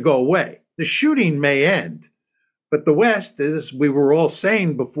not going to go away. The shooting may end, but the West, as we were all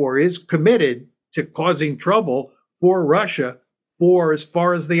saying before, is committed to causing trouble for Russia for as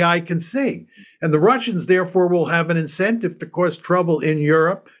far as the eye can see. And the Russians, therefore, will have an incentive to cause trouble in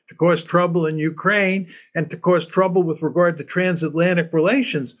Europe, to cause trouble in Ukraine, and to cause trouble with regard to transatlantic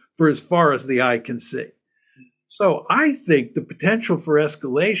relations for as far as the eye can see. So I think the potential for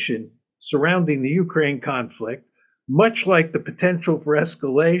escalation surrounding the Ukraine conflict, much like the potential for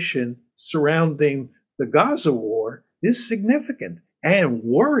escalation surrounding the Gaza war, is significant and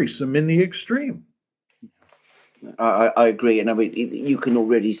worrisome in the extreme. I agree. And I mean, you can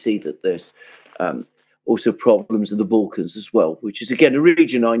already see that there's also problems in the Balkans as well, which is, again, a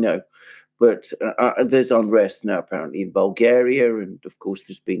region I know. But there's unrest now, apparently, in Bulgaria. And, of course,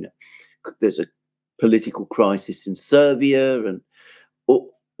 there's a political crisis in Serbia. And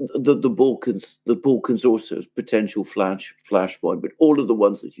the Balkans also is potential flashpoint. But all of the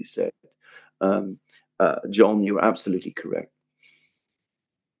ones that you said, John, you're absolutely correct.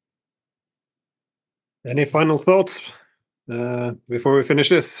 Any final thoughts before we finish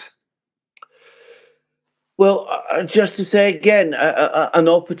this? Well, just to say again, an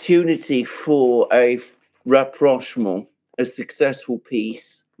opportunity for a rapprochement, a successful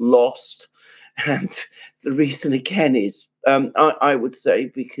peace, lost. And the reason again is, I would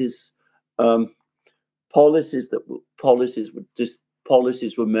say, because policies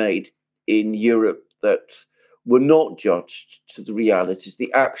were made in Europe that were not judged to the realities,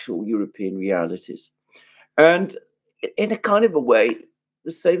 the actual European realities. And in a kind of a way,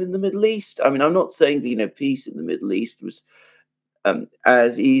 the same in the Middle East. I mean, I'm not saying that, peace in the Middle East was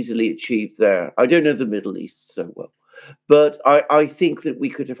as easily achieved there. I don't know the Middle East so well. But I think that we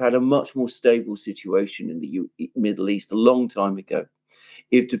could have had a much more stable situation in the Middle East a long time ago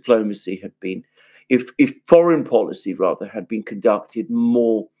if diplomacy had been, if foreign policy, rather, had been conducted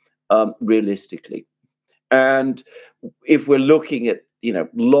more realistically. And if we're looking at,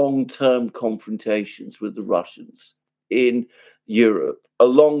 long-term confrontations with the Russians in Europe, a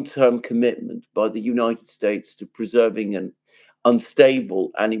long-term commitment by the United States to preserving an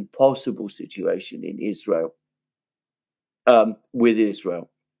unstable and impossible situation in Israel, with Israel,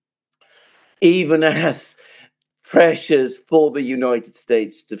 even as pressures for the United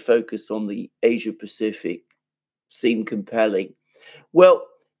States to focus on the Asia Pacific seem compelling. Well,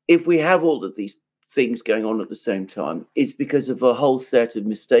 if we have all of these things going on at the same time. It's because of a whole set of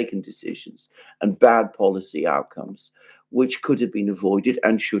mistaken decisions and bad policy outcomes, which could have been avoided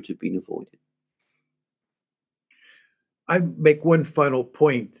and should have been avoided. I make one final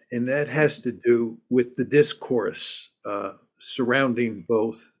point, and that has to do with the discourse surrounding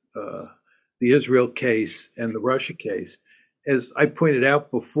both the Israel case and the Russia case. As I pointed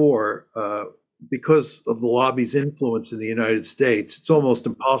out before, because of the lobby's influence in the United States, it's almost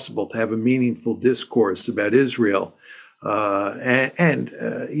impossible to have a meaningful discourse about Israel and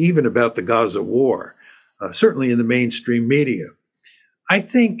even about the Gaza war, certainly in the mainstream media. I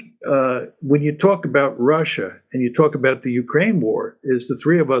think when you talk about Russia and you talk about the Ukraine war, as the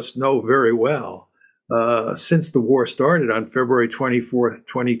three of us know very well, since the war started on February 24th,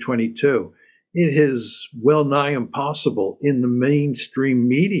 2022, it is well nigh impossible in the mainstream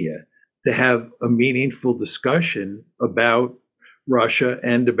media to have a meaningful discussion about Russia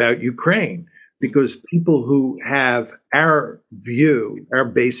and about Ukraine, because people who have our view, our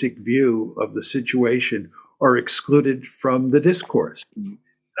basic view of the situation, are excluded from the discourse.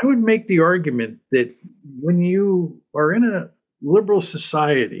 I would make the argument that when you are in a liberal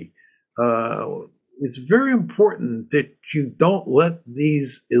society, it's very important that you don't let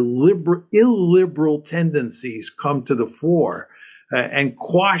these illiberal tendencies come to the fore and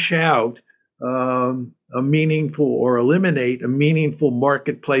quash out a meaningful or eliminate a meaningful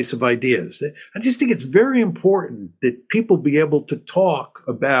marketplace of ideas. I just think it's very important that people be able to talk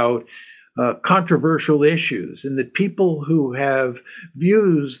about controversial issues, and that people who have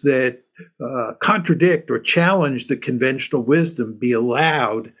views that contradict or challenge the conventional wisdom be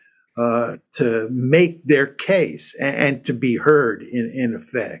allowed to make their case and to be heard in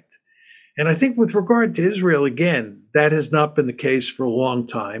effect. And I think with regard to Israel, again, that has not been the case for a long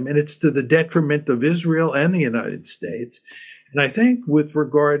time, and it's to the detriment of Israel and the United States. And I think with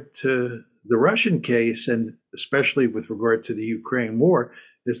regard to the Russian case, and especially with regard to the Ukraine war,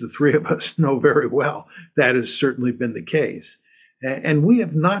 as the three of us know very well, that has certainly been the case. And we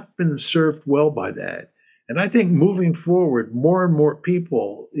have not been served well by that. And I think moving forward, more and more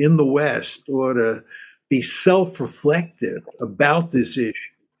people in the West ought to be self-reflective about this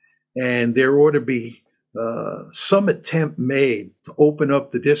issue. And there ought to be some attempt made to open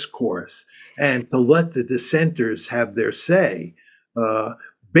up the discourse and to let the dissenters have their say,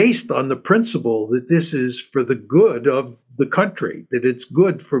 based on the principle that this is for the good of the country, that it's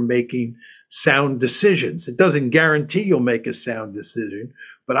good for making sound decisions. It doesn't guarantee you'll make a sound decision,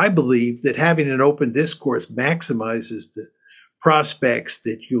 but I believe that having an open discourse maximizes the prospects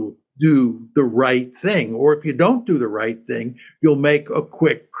that you'll do the right thing. Or if you don't do the right thing, you'll make a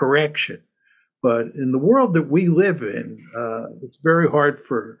quick correction. But in the world that we live in, it's very hard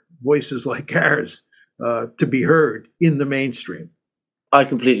for voices like ours to be heard in the mainstream. I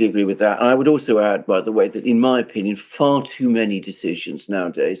completely agree with that. And I would also add, by the way, that in my opinion, far too many decisions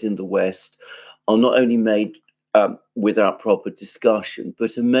nowadays in the West are not only made without proper discussion,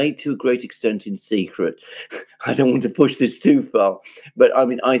 but are made to a great extent in secret. I don't want to push this too far, but I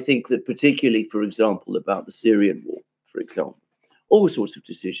mean, I think that particularly, for example, about the Syrian war, for example, all sorts of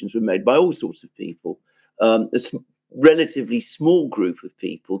decisions were made by all sorts of people. Relatively small group of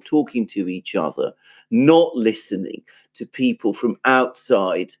people talking to each other, not listening to people from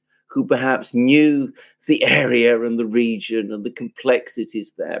outside who perhaps knew the area and the region and the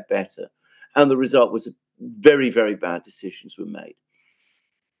complexities there better. And the result was very, very bad decisions were made.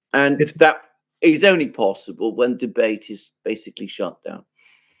 And that is only possible when debate is basically shut down.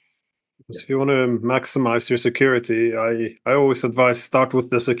 If you want to maximize your security, I always advise start with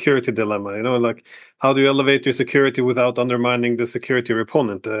the security dilemma. Like, how do you elevate your security without undermining the security of your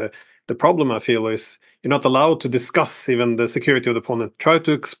opponent? The problem, I feel, is you're not allowed to discuss even the security of the opponent. Try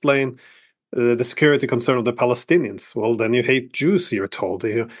to explain the security concern of the Palestinians. Well, then you hate Jews, you're told.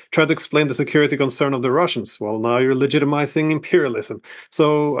 Try to explain the security concern of the Russians. Well, now you're legitimizing imperialism.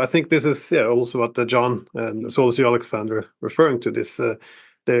 So I think this is also what John and as well as you, Alexander, referring to this.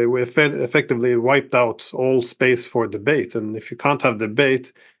 They effectively wiped out all space for debate. And if you can't have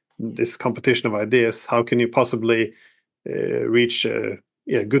debate, this competition of ideas, how can you possibly reach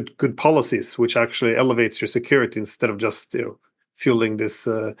good policies which actually elevates your security instead of just fueling this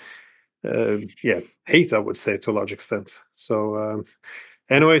hate, I would say, to a large extent. So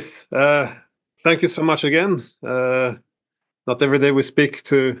anyways, thank you so much again. Not every day we speak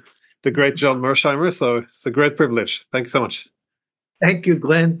to the great John Mearsheimer, so it's a great privilege. Thank you so much. Thank you,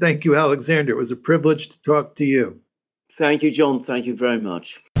 Glenn. Thank you, Alexander. It was a privilege to talk to you. Thank you, John. Thank you very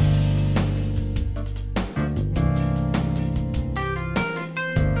much.